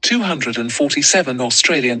 247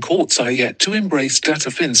 Australian courts are yet to embrace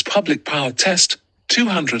Datafin's public power test.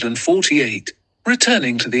 248.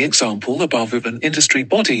 Returning to the example above of an industry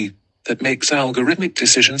body that makes algorithmic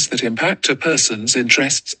decisions that impact a person's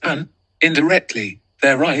interests and, indirectly,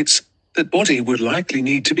 their rights, that body would likely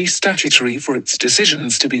need to be statutory for its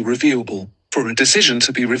decisions to be reviewable. For a decision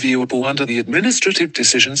to be reviewable under the Administrative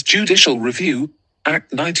Decisions Judicial Review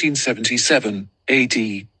Act 1977,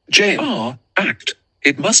 AD, Act,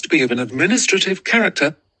 it must be of an administrative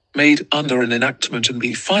character, made under an enactment and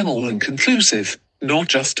be final and conclusive, not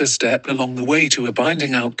just a step along the way to a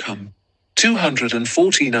binding outcome.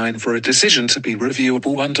 249 For a decision to be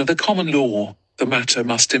reviewable under the common law, the matter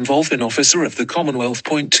must involve an officer of the Commonwealth.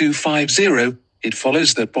 250. It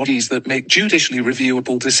follows that bodies that make judicially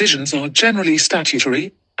reviewable decisions are generally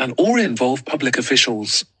statutory and or involve public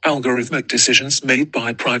officials. Algorithmic decisions made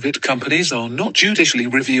by private companies are not judicially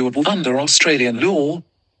reviewable under Australian law,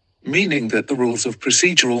 meaning that the rules of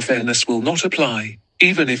procedural fairness will not apply.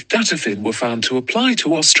 Even if Datafin were found to apply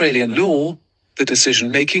to Australian law, the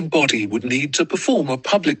decision-making body would need to perform a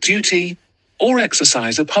public duty or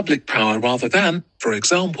exercise a public power rather than, for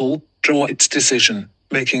example, draw its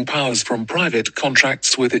decision-making powers from private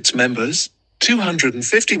contracts with its members.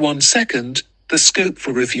 251 Second, the scope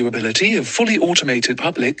for reviewability of fully automated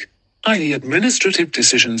public, i.e. administrative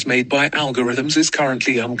decisions made by algorithms is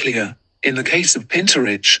currently unclear. In the case of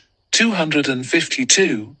Pinterich,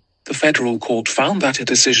 252, the federal court found that a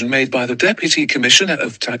decision made by the Deputy Commissioner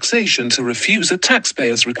of Taxation to refuse a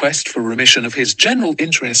taxpayer's request for remission of his general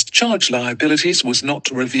interest charge liabilities was not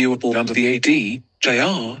reviewable under the AD,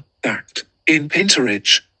 Act. In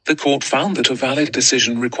Pinterich, the court found that a valid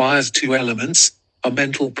decision requires two elements: a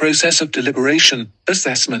mental process of deliberation,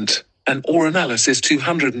 assessment, and or analysis.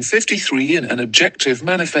 253 and an objective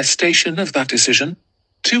manifestation of that decision.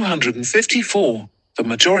 254. The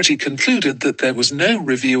majority concluded that there was no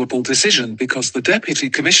reviewable decision because the Deputy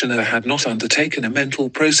Commissioner had not undertaken a mental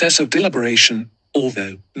process of deliberation.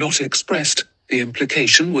 Although not expressed, the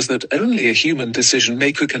implication was that only a human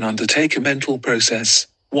decision-maker can undertake a mental process.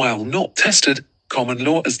 While not tested, common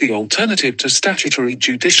law as the alternative to statutory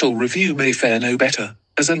judicial review may fare no better.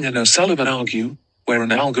 As Ng and O'Sullivan argue, where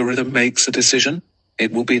an algorithm makes a decision,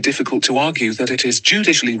 it will be difficult to argue that it is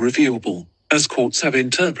judicially reviewable, as courts have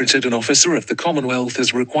interpreted an officer of the Commonwealth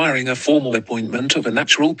as requiring a formal appointment of a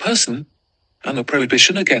natural person, and a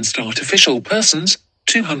prohibition against artificial persons.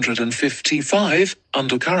 255.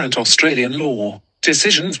 Under current Australian law,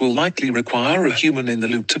 decisions will likely require a human in the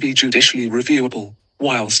loop to be judicially reviewable,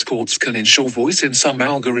 whilst courts can ensure voice in some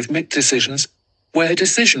algorithmic decisions, where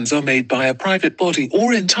decisions are made by a private body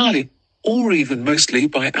or entirely, or even mostly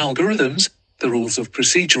by algorithms, the rules of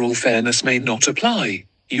procedural fairness may not apply.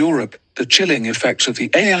 Europe, the chilling effect of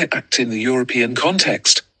the AI Act in the European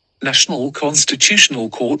context. National constitutional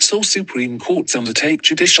courts or Supreme Courts undertake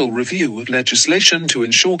judicial review of legislation to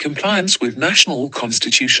ensure compliance with national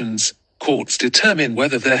constitutions. Courts determine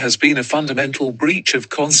whether there has been a fundamental breach of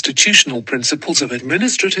constitutional principles of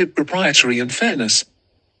administrative propriety and fairness.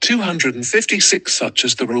 256 such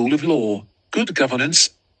as the rule of law, good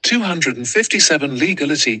governance. 257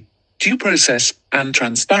 legality, due process, and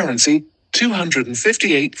transparency.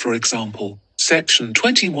 258 For example, Section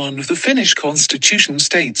 21 of the Finnish Constitution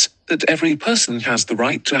states that every person has the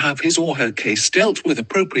right to have his or her case dealt with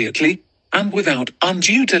appropriately, and without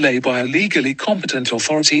undue delay by a legally competent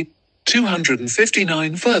authority.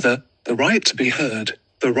 259 Further, the right to be heard,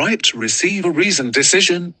 the right to receive a reasoned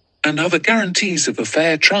decision, and other guarantees of a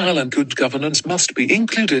fair trial and good governance must be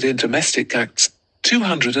included in domestic acts.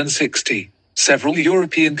 260. Several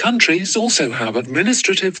European countries also have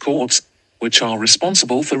administrative courts, which are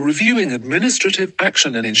responsible for reviewing administrative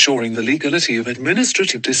action and ensuring the legality of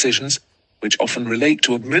administrative decisions, which often relate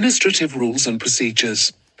to administrative rules and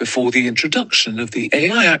procedures. Before the introduction of the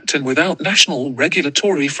AI Act and without national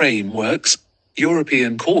regulatory frameworks,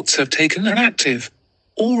 European courts have taken an active,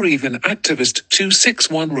 or even activist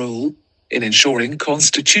 261 role, in ensuring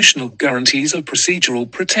constitutional guarantees of procedural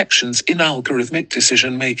protections in algorithmic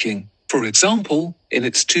decision-making. For example, in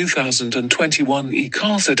its 2021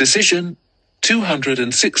 e-Casa decision,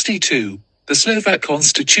 262, the Slovak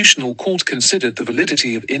Constitutional Court considered the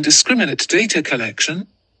validity of indiscriminate data collection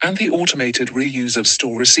and the automated reuse of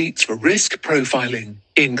store receipts for risk profiling,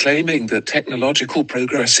 in claiming that technological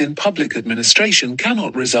progress in public administration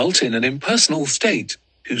cannot result in an impersonal state,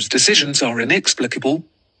 whose decisions are inexplicable,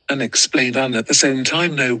 unexplained, and at the same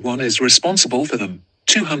time no one is responsible for them.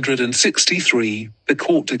 263. The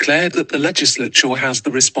court declared that the legislature has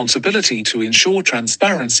the responsibility to ensure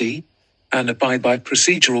transparency and abide by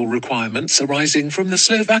procedural requirements arising from the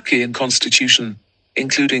Slovakian constitution,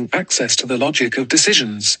 including access to the logic of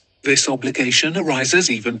decisions. This obligation arises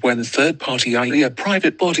even when a third party, i.e. a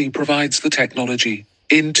private body, provides the technology.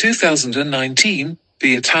 In 2019,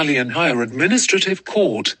 the Italian Higher Administrative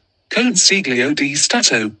Court, Consiglio di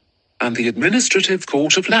Stato, and the Administrative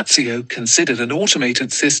Court of Lazio considered an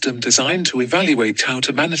automated system designed to evaluate how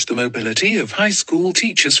to manage the mobility of high school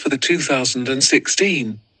teachers for the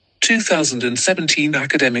 2016-2017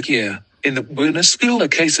 academic year. In the Buona Scuola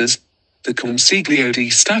cases, the Consiglio di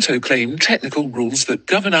Stato claimed technical rules that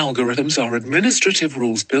govern algorithms are administrative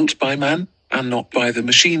rules built by man, and not by the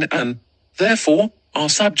machine, and, therefore, are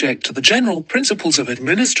subject to the general principles of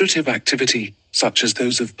administrative activity, such as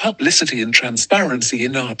those of publicity and transparency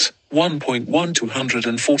in Art.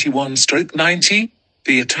 1.1-241/90,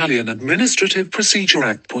 the Italian Administrative Procedure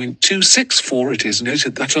Act .264. It is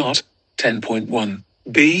noted that Art.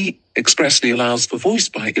 10.1b expressly allows for voice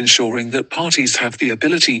by ensuring that parties have the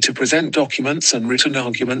ability to present documents and written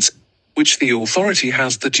arguments, which the authority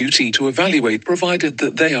has the duty to evaluate provided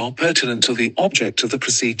that they are pertinent to the object of the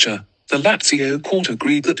procedure. The Lazio court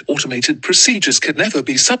agreed that automated procedures could never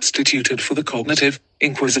be substituted for the cognitive,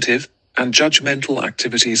 inquisitive, and judgmental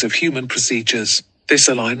activities of human procedures. This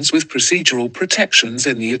aligns with procedural protections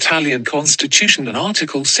in the Italian Constitution and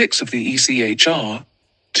Article 6 of the ECHR.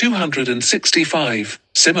 265.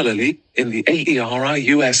 Similarly, in the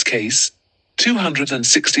AERIUS case,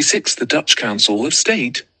 266, the Dutch Council of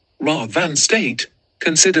State, Raad van State,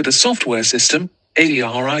 considered a software system,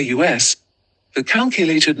 AERIUS, that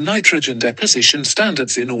calculated nitrogen deposition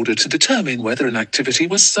standards in order to determine whether an activity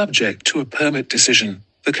was subject to a permit decision.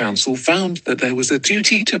 The Council found that there was a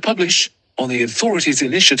duty to publish, on the authority's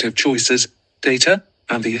initiative, choices, data,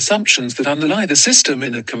 and the assumptions that underlie the system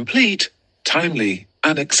in a complete, timely,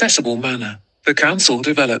 and accessible manner. The Council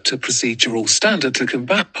developed a procedural standard to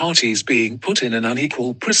combat parties being put in an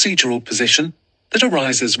unequal procedural position that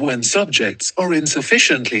arises when subjects are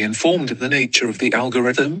insufficiently informed of the nature of the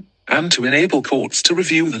algorithm, and to enable courts to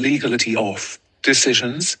review the legality of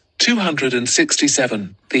decisions.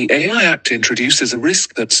 267. The AI Act introduces a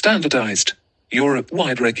risk that standardized,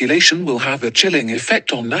 Europe-wide regulation will have a chilling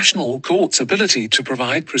effect on national courts' ability to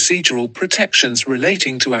provide procedural protections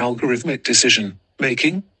relating to algorithmic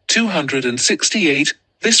decision-making. 268.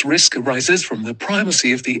 This risk arises from the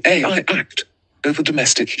primacy of the AI Act over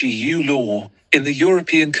domestic EU law. In the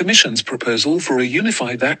European Commission's proposal for a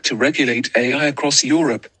unified act to regulate AI across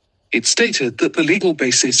Europe, it stated that the legal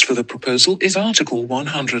basis for the proposal is Article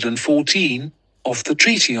 114 of the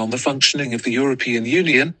Treaty on the Functioning of the European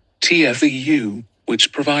Union, TFEU,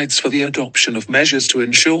 which provides for the adoption of measures to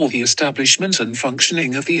ensure the establishment and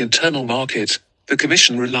functioning of the internal market. The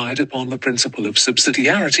Commission relied upon the principle of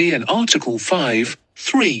subsidiarity in Article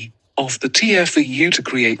 5(3) of the TFEU to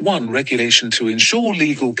create one regulation to ensure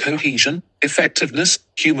legal cohesion, effectiveness,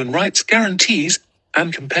 human rights guarantees,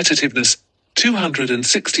 and competitiveness.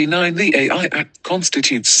 269. The AI Act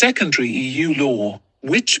constitutes secondary EU law,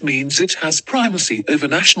 which means it has primacy over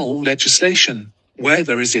national legislation. Where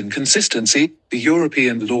there is inconsistency, the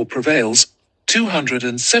European law prevails.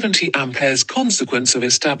 270. Consequence of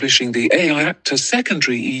establishing the AI Act as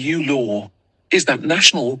secondary EU law is that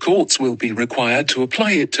national courts will be required to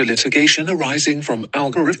apply it to litigation arising from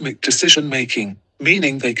algorithmic decision-making,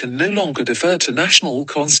 meaning they can no longer defer to national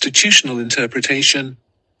constitutional interpretation.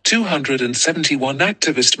 271.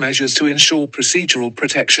 Activist measures to ensure procedural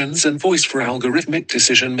protections and voice for algorithmic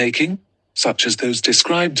decision-making, such as those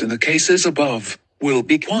described in the cases above, will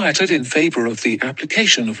be quieted in favor of the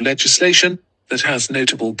application of legislation that has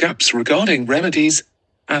notable gaps regarding remedies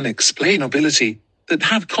and explainability that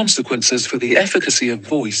have consequences for the efficacy of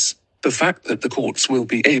voice. The fact that the courts will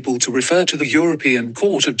be able to refer to the European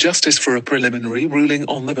Court of Justice for a preliminary ruling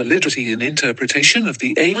on the validity and interpretation of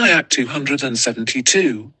the AI Act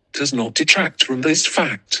 272 does not detract from this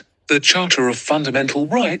fact. The Charter of Fundamental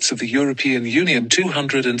Rights of the European Union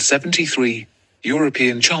 273,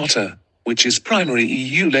 European Charter, which is primary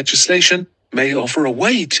EU legislation, may offer a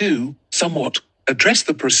way to, somewhat, address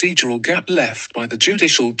the procedural gap left by the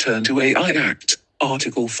judicial turn to AI Act.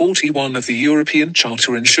 Article 41 of the European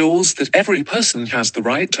Charter ensures that every person has the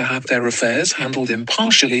right to have their affairs handled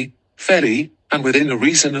impartially, fairly, and within a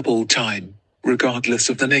reasonable time, regardless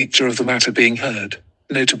of the nature of the matter being heard.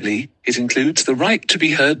 Notably, it includes the right to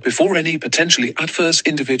be heard before any potentially adverse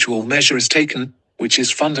individual measure is taken, which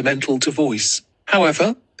is fundamental to voice.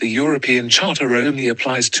 However, the European Charter only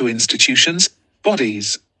applies to institutions,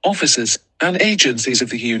 bodies, offices, and agencies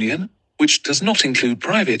of the Union, which does not include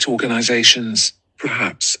private organizations.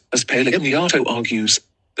 Perhaps, as Palemiato argues,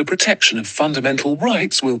 the protection of fundamental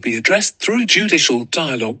rights will be addressed through judicial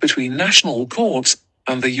dialogue between national courts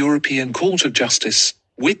and the European Court of Justice,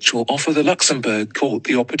 which will offer the Luxembourg Court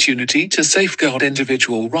the opportunity to safeguard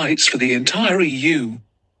individual rights for the entire EU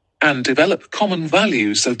and develop common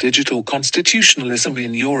values of digital constitutionalism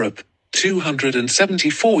in Europe.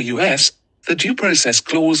 274 U.S., the Due Process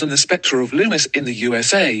Clause and the specter of Loomis in the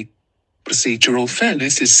USA. Procedural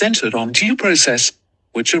fairness is centered on due process,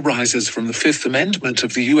 which arises from the Fifth Amendment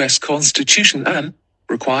of the U.S. Constitution and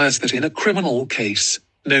requires that in a criminal case,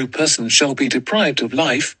 no person shall be deprived of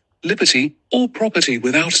life, liberty, or property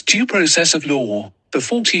without due process of law. The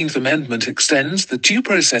 14th Amendment extends the Due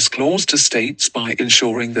Process Clause to states by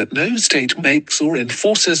ensuring that no state makes or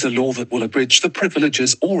enforces a law that will abridge the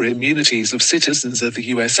privileges or immunities of citizens of the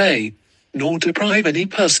USA, nor deprive any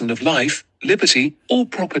person of life, liberty, or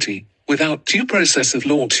property without due process of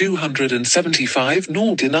law. 275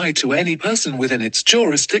 nor deny to any person within its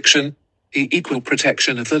jurisdiction the equal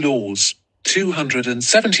protection of the laws.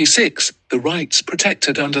 276. The rights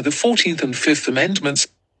protected under the 14th and 5th Amendments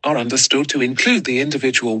are understood to include the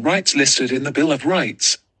individual rights listed in the Bill of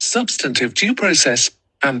Rights, substantive due process,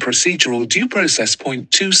 and procedural due process.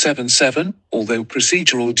 277. Although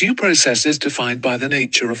procedural due process is defined by the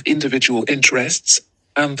nature of individual interests,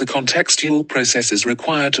 and the contextual processes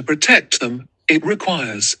required to protect them, it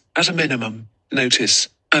requires, at a minimum, notice,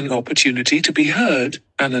 an opportunity to be heard,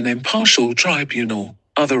 and an impartial tribunal.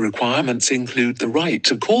 Other requirements include the right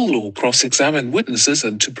to call or cross-examine witnesses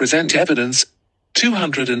and to present evidence.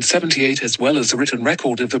 278 as well as a written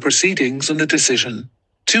record of the proceedings and the decision.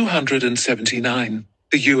 279.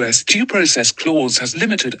 The U.S. Due Process Clause has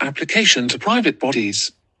limited application to private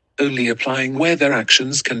bodies, only applying where their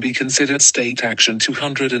actions can be considered state action.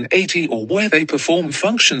 280 or where they perform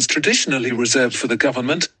functions traditionally reserved for the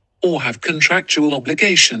government, or have contractual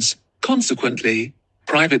obligations. Consequently,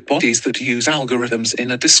 private bodies that use algorithms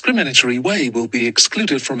in a discriminatory way will be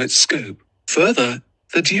excluded from its scope. Further,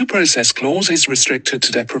 the Due Process Clause is restricted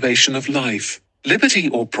to deprivation of life, liberty,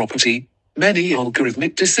 or property. Many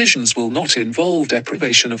algorithmic decisions will not involve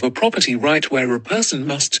deprivation of a property right where a person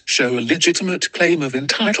must show a legitimate claim of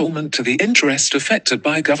entitlement to the interest affected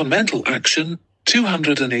by governmental action.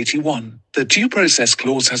 281. The Due Process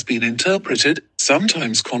Clause has been interpreted,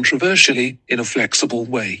 sometimes controversially, in a flexible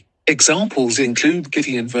way. Examples include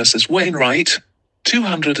Gideon versus Wainwright,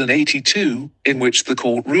 282, in which the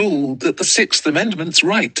court ruled that the Sixth Amendment's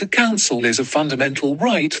right to counsel is a fundamental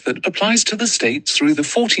right that applies to the states through the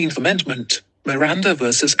 14th Amendment. Miranda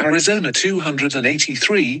versus Arizona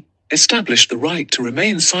 283, established the right to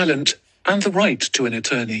remain silent, and the right to an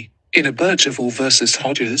attorney. In Burcheville versus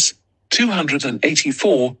Hodges,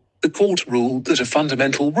 284, the court ruled that a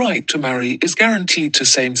fundamental right to marry is guaranteed to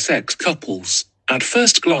same-sex couples. At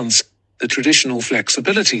first glance, the traditional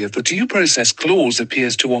flexibility of the Due Process Clause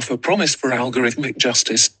appears to offer promise for algorithmic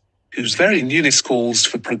justice, whose very newness calls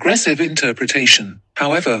for progressive interpretation.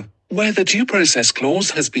 However, where the Due Process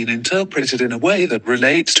Clause has been interpreted in a way that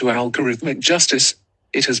relates to algorithmic justice,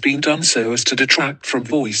 it has been done so as to detract from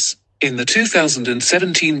voice. In the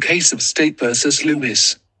 2017 case of State versus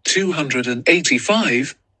Loomis,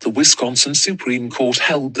 285, the Wisconsin Supreme Court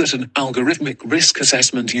held that an algorithmic risk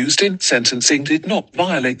assessment used in sentencing did not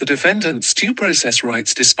violate the defendant's due process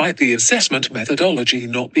rights despite the assessment methodology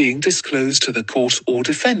not being disclosed to the court or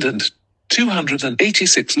defendant.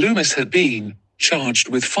 286 Loomis had been charged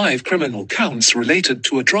with 5 criminal counts related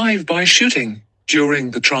to a drive-by shooting.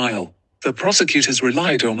 During the trial, the prosecutors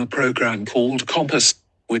relied on a program called Compass,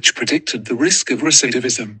 which predicted the risk of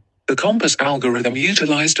recidivism. The Compass algorithm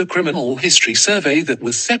utilized a criminal history survey that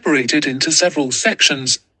was separated into several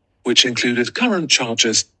sections, which included current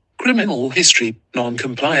charges, criminal history,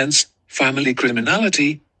 non-compliance, family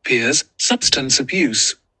criminality, peers, substance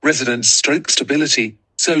abuse, residence/stability,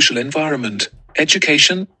 social environment,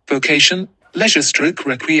 education, vocation,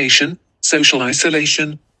 leisure/recreation, social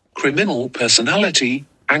isolation, criminal personality,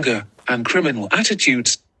 anger, and criminal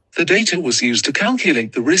attitudes. The data was used to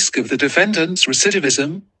calculate the risk of the defendant's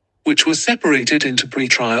recidivism, which was separated into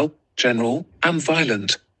pretrial, general, and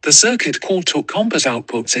violent. The circuit court took COMPAS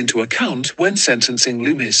outputs into account when sentencing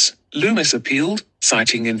Loomis. Loomis appealed,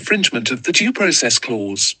 citing infringement of the Due Process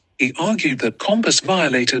Clause. He argued that COMPAS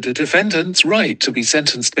violated a defendant's right to be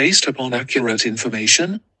sentenced based upon accurate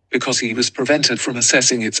information, because he was prevented from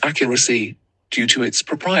assessing its accuracy, due to its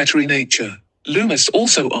proprietary nature. Loomis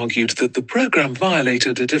also argued that the program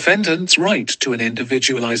violated a defendant's right to an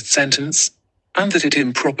individualized sentence, and that it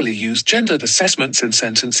improperly used gendered assessments in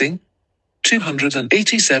sentencing.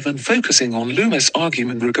 287 Focusing on Loomis'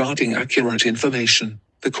 argument regarding accurate information,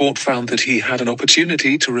 the court found that he had an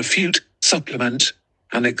opportunity to refute, supplement,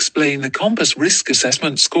 and explain the COMPAS risk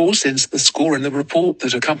assessment score, since the score in the report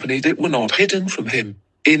that accompanied it were not hidden from him.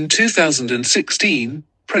 In 2016,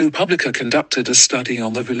 ProPublica conducted a study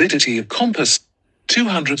on the validity of COMPAS.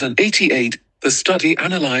 288. The study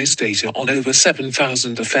analyzed data on over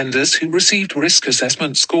 7,000 offenders who received risk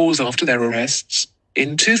assessment scores after their arrests.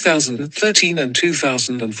 In 2013 and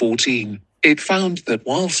 2014, it found that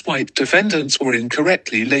whilst white defendants were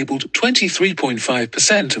incorrectly labeled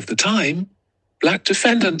 23.5% of the time, black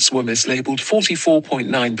defendants were mislabeled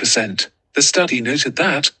 44.9%. The study noted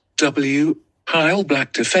that while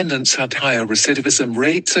black defendants had higher recidivism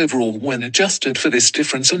rates overall when adjusted for this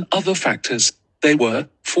difference and other factors, they were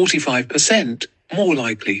 45% more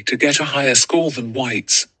likely to get a higher score than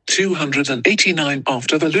whites. 289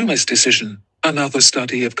 After the Loomis decision, another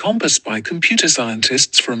study of COMPAS by computer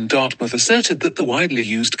scientists from Dartmouth asserted that the widely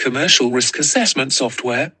used commercial risk assessment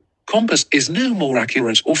software, COMPAS, is no more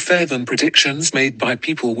accurate or fair than predictions made by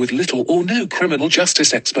people with little or no criminal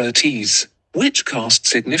justice expertise, which cast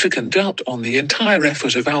significant doubt on the entire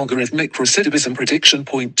effort of algorithmic recidivism prediction.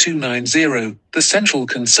 290 The central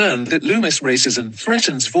concern that Loomis raises and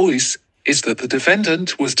threatens voice is that the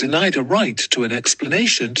defendant was denied a right to an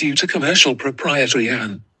explanation due to commercial proprietary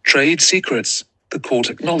and trade secrets. The court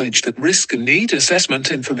acknowledged that risk and need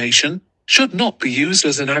assessment information should not be used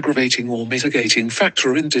as an aggravating or mitigating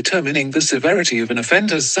factor in determining the severity of an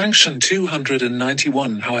offender's sanction.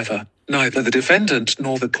 291 However, neither the defendant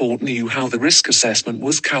nor the court knew how the risk assessment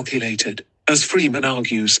was calculated. As Freeman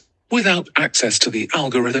argues, without access to the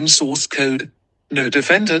algorithm source code, no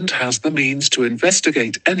defendant has the means to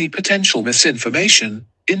investigate any potential misinformation.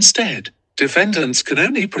 Instead, defendants can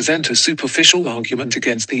only present a superficial argument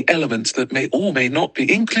against the elements that may or may not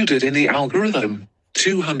be included in the algorithm.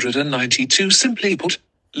 292 Simply put,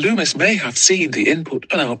 Loomis may have seen the input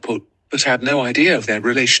and output, but had no idea of their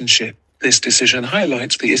relationship. This decision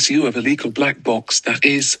highlights the issue of a legal black box, that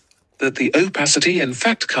is, that the opacity in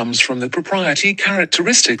fact comes from the proprietary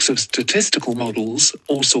characteristics of statistical models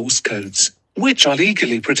or source codes, which are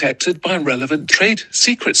legally protected by relevant trade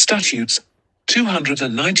secret statutes.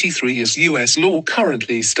 293 As U.S. law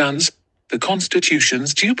currently stands, the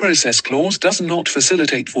Constitution's Due Process Clause does not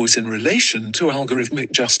facilitate voice in relation to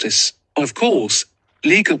algorithmic justice. Of course,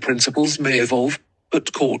 legal principles may evolve,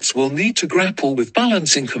 but courts will need to grapple with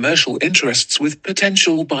balancing commercial interests with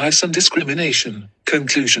potential bias and discrimination.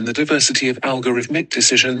 Conclusion: the diversity of algorithmic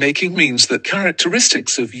decision-making means that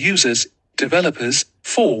characteristics of users, developers,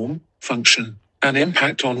 form, function, and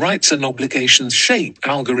impact on rights and obligations shape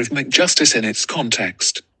algorithmic justice in its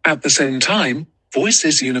context. At the same time, voice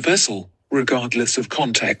is universal. Regardless of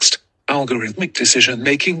context, algorithmic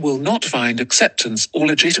decision-making will not find acceptance or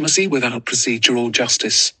legitimacy without procedural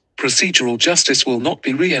justice. Procedural justice will not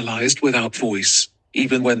be realized without voice,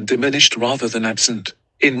 even when diminished rather than absent.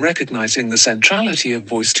 In recognizing the centrality of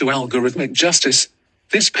voice to algorithmic justice,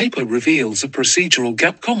 this paper reveals a procedural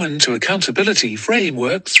gap common to accountability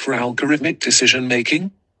frameworks for algorithmic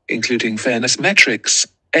decision-making, including fairness metrics,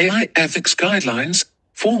 AI ethics guidelines,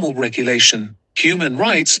 formal regulation, human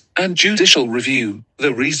rights, and judicial review.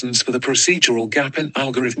 The reasons for the procedural gap in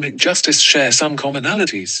algorithmic justice share some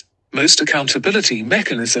commonalities. Most accountability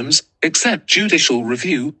mechanisms, except judicial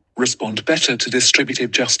review, respond better to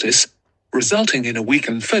distributive justice, resulting in a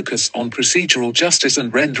weakened focus on procedural justice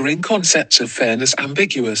and rendering concepts of fairness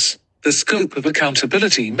ambiguous. The scope of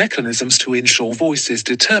accountability mechanisms to ensure voice is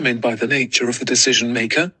determined by the nature of the decision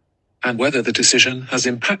maker, and whether the decision has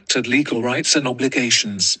impacted legal rights and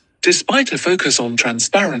obligations. Despite a focus on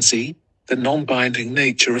transparency, the non-binding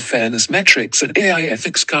nature of fairness metrics and AI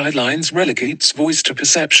ethics guidelines relegates voice to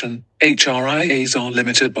perception. HRIAs are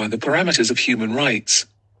limited by the parameters of human rights,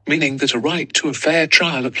 meaning that a right to a fair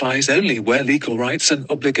trial applies only where legal rights and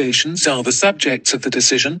obligations are the subjects of the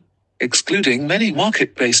decision, excluding many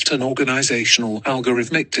market-based and organizational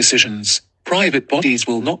algorithmic decisions. Private bodies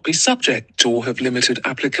will not be subject to or have limited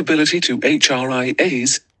applicability to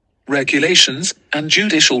HRIAs, regulations, and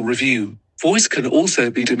judicial review. Voice can also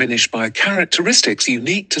be diminished by characteristics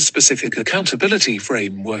unique to specific accountability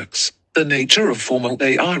frameworks. The nature of formal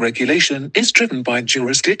AI regulation is driven by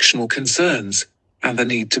jurisdictional concerns and the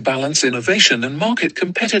need to balance innovation and market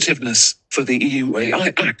competitiveness for the EU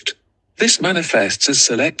AI Act. This manifests as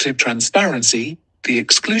selective transparency, the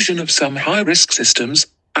exclusion of some high-risk systems,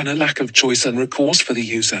 and a lack of choice and recourse for the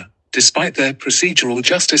user. Despite their procedural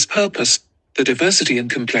justice purpose, the diversity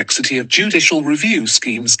and complexity of judicial review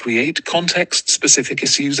schemes create context-specific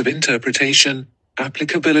issues of interpretation,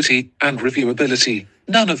 applicability, and reviewability.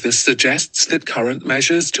 None of this suggests that current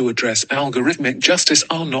measures to address algorithmic justice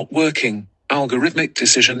are not working. Algorithmic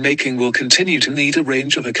decision-making will continue to need a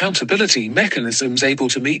range of accountability mechanisms able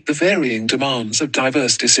to meet the varying demands of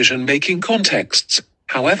diverse decision-making contexts.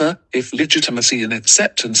 However, if legitimacy and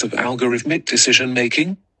acceptance of algorithmic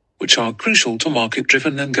decision-making, which are crucial to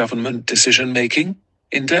market-driven and government decision-making,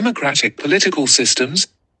 in democratic political systems,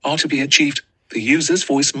 are to be achieved, the user's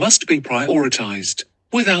voice must be prioritized.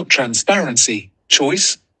 Without transparency,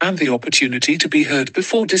 choice, and the opportunity to be heard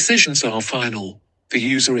before decisions are final, the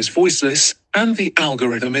user is voiceless, and the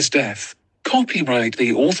algorithm is deaf. Copyright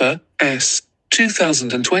the author, S.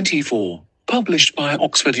 2024. Published by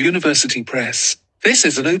Oxford University Press. This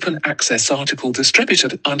is an open access article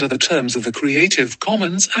distributed under the terms of the Creative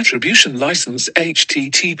Commons Attribution License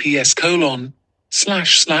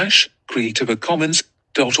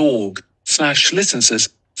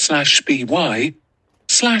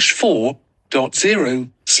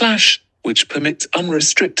which permits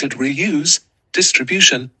unrestricted reuse,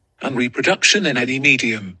 distribution, and reproduction in any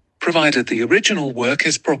medium, provided the original work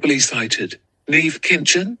is properly cited. Neve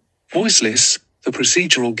Kinchin, Voiceless, The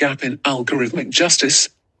Procedural Gap in Algorithmic Justice,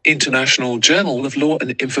 International Journal of Law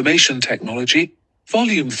and Information Technology,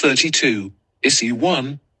 Volume 32, Issue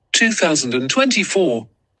 1, 2024,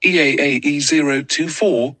 EAAE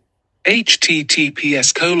 024,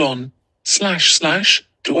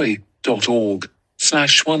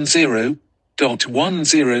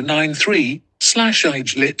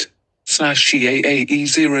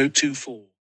 024.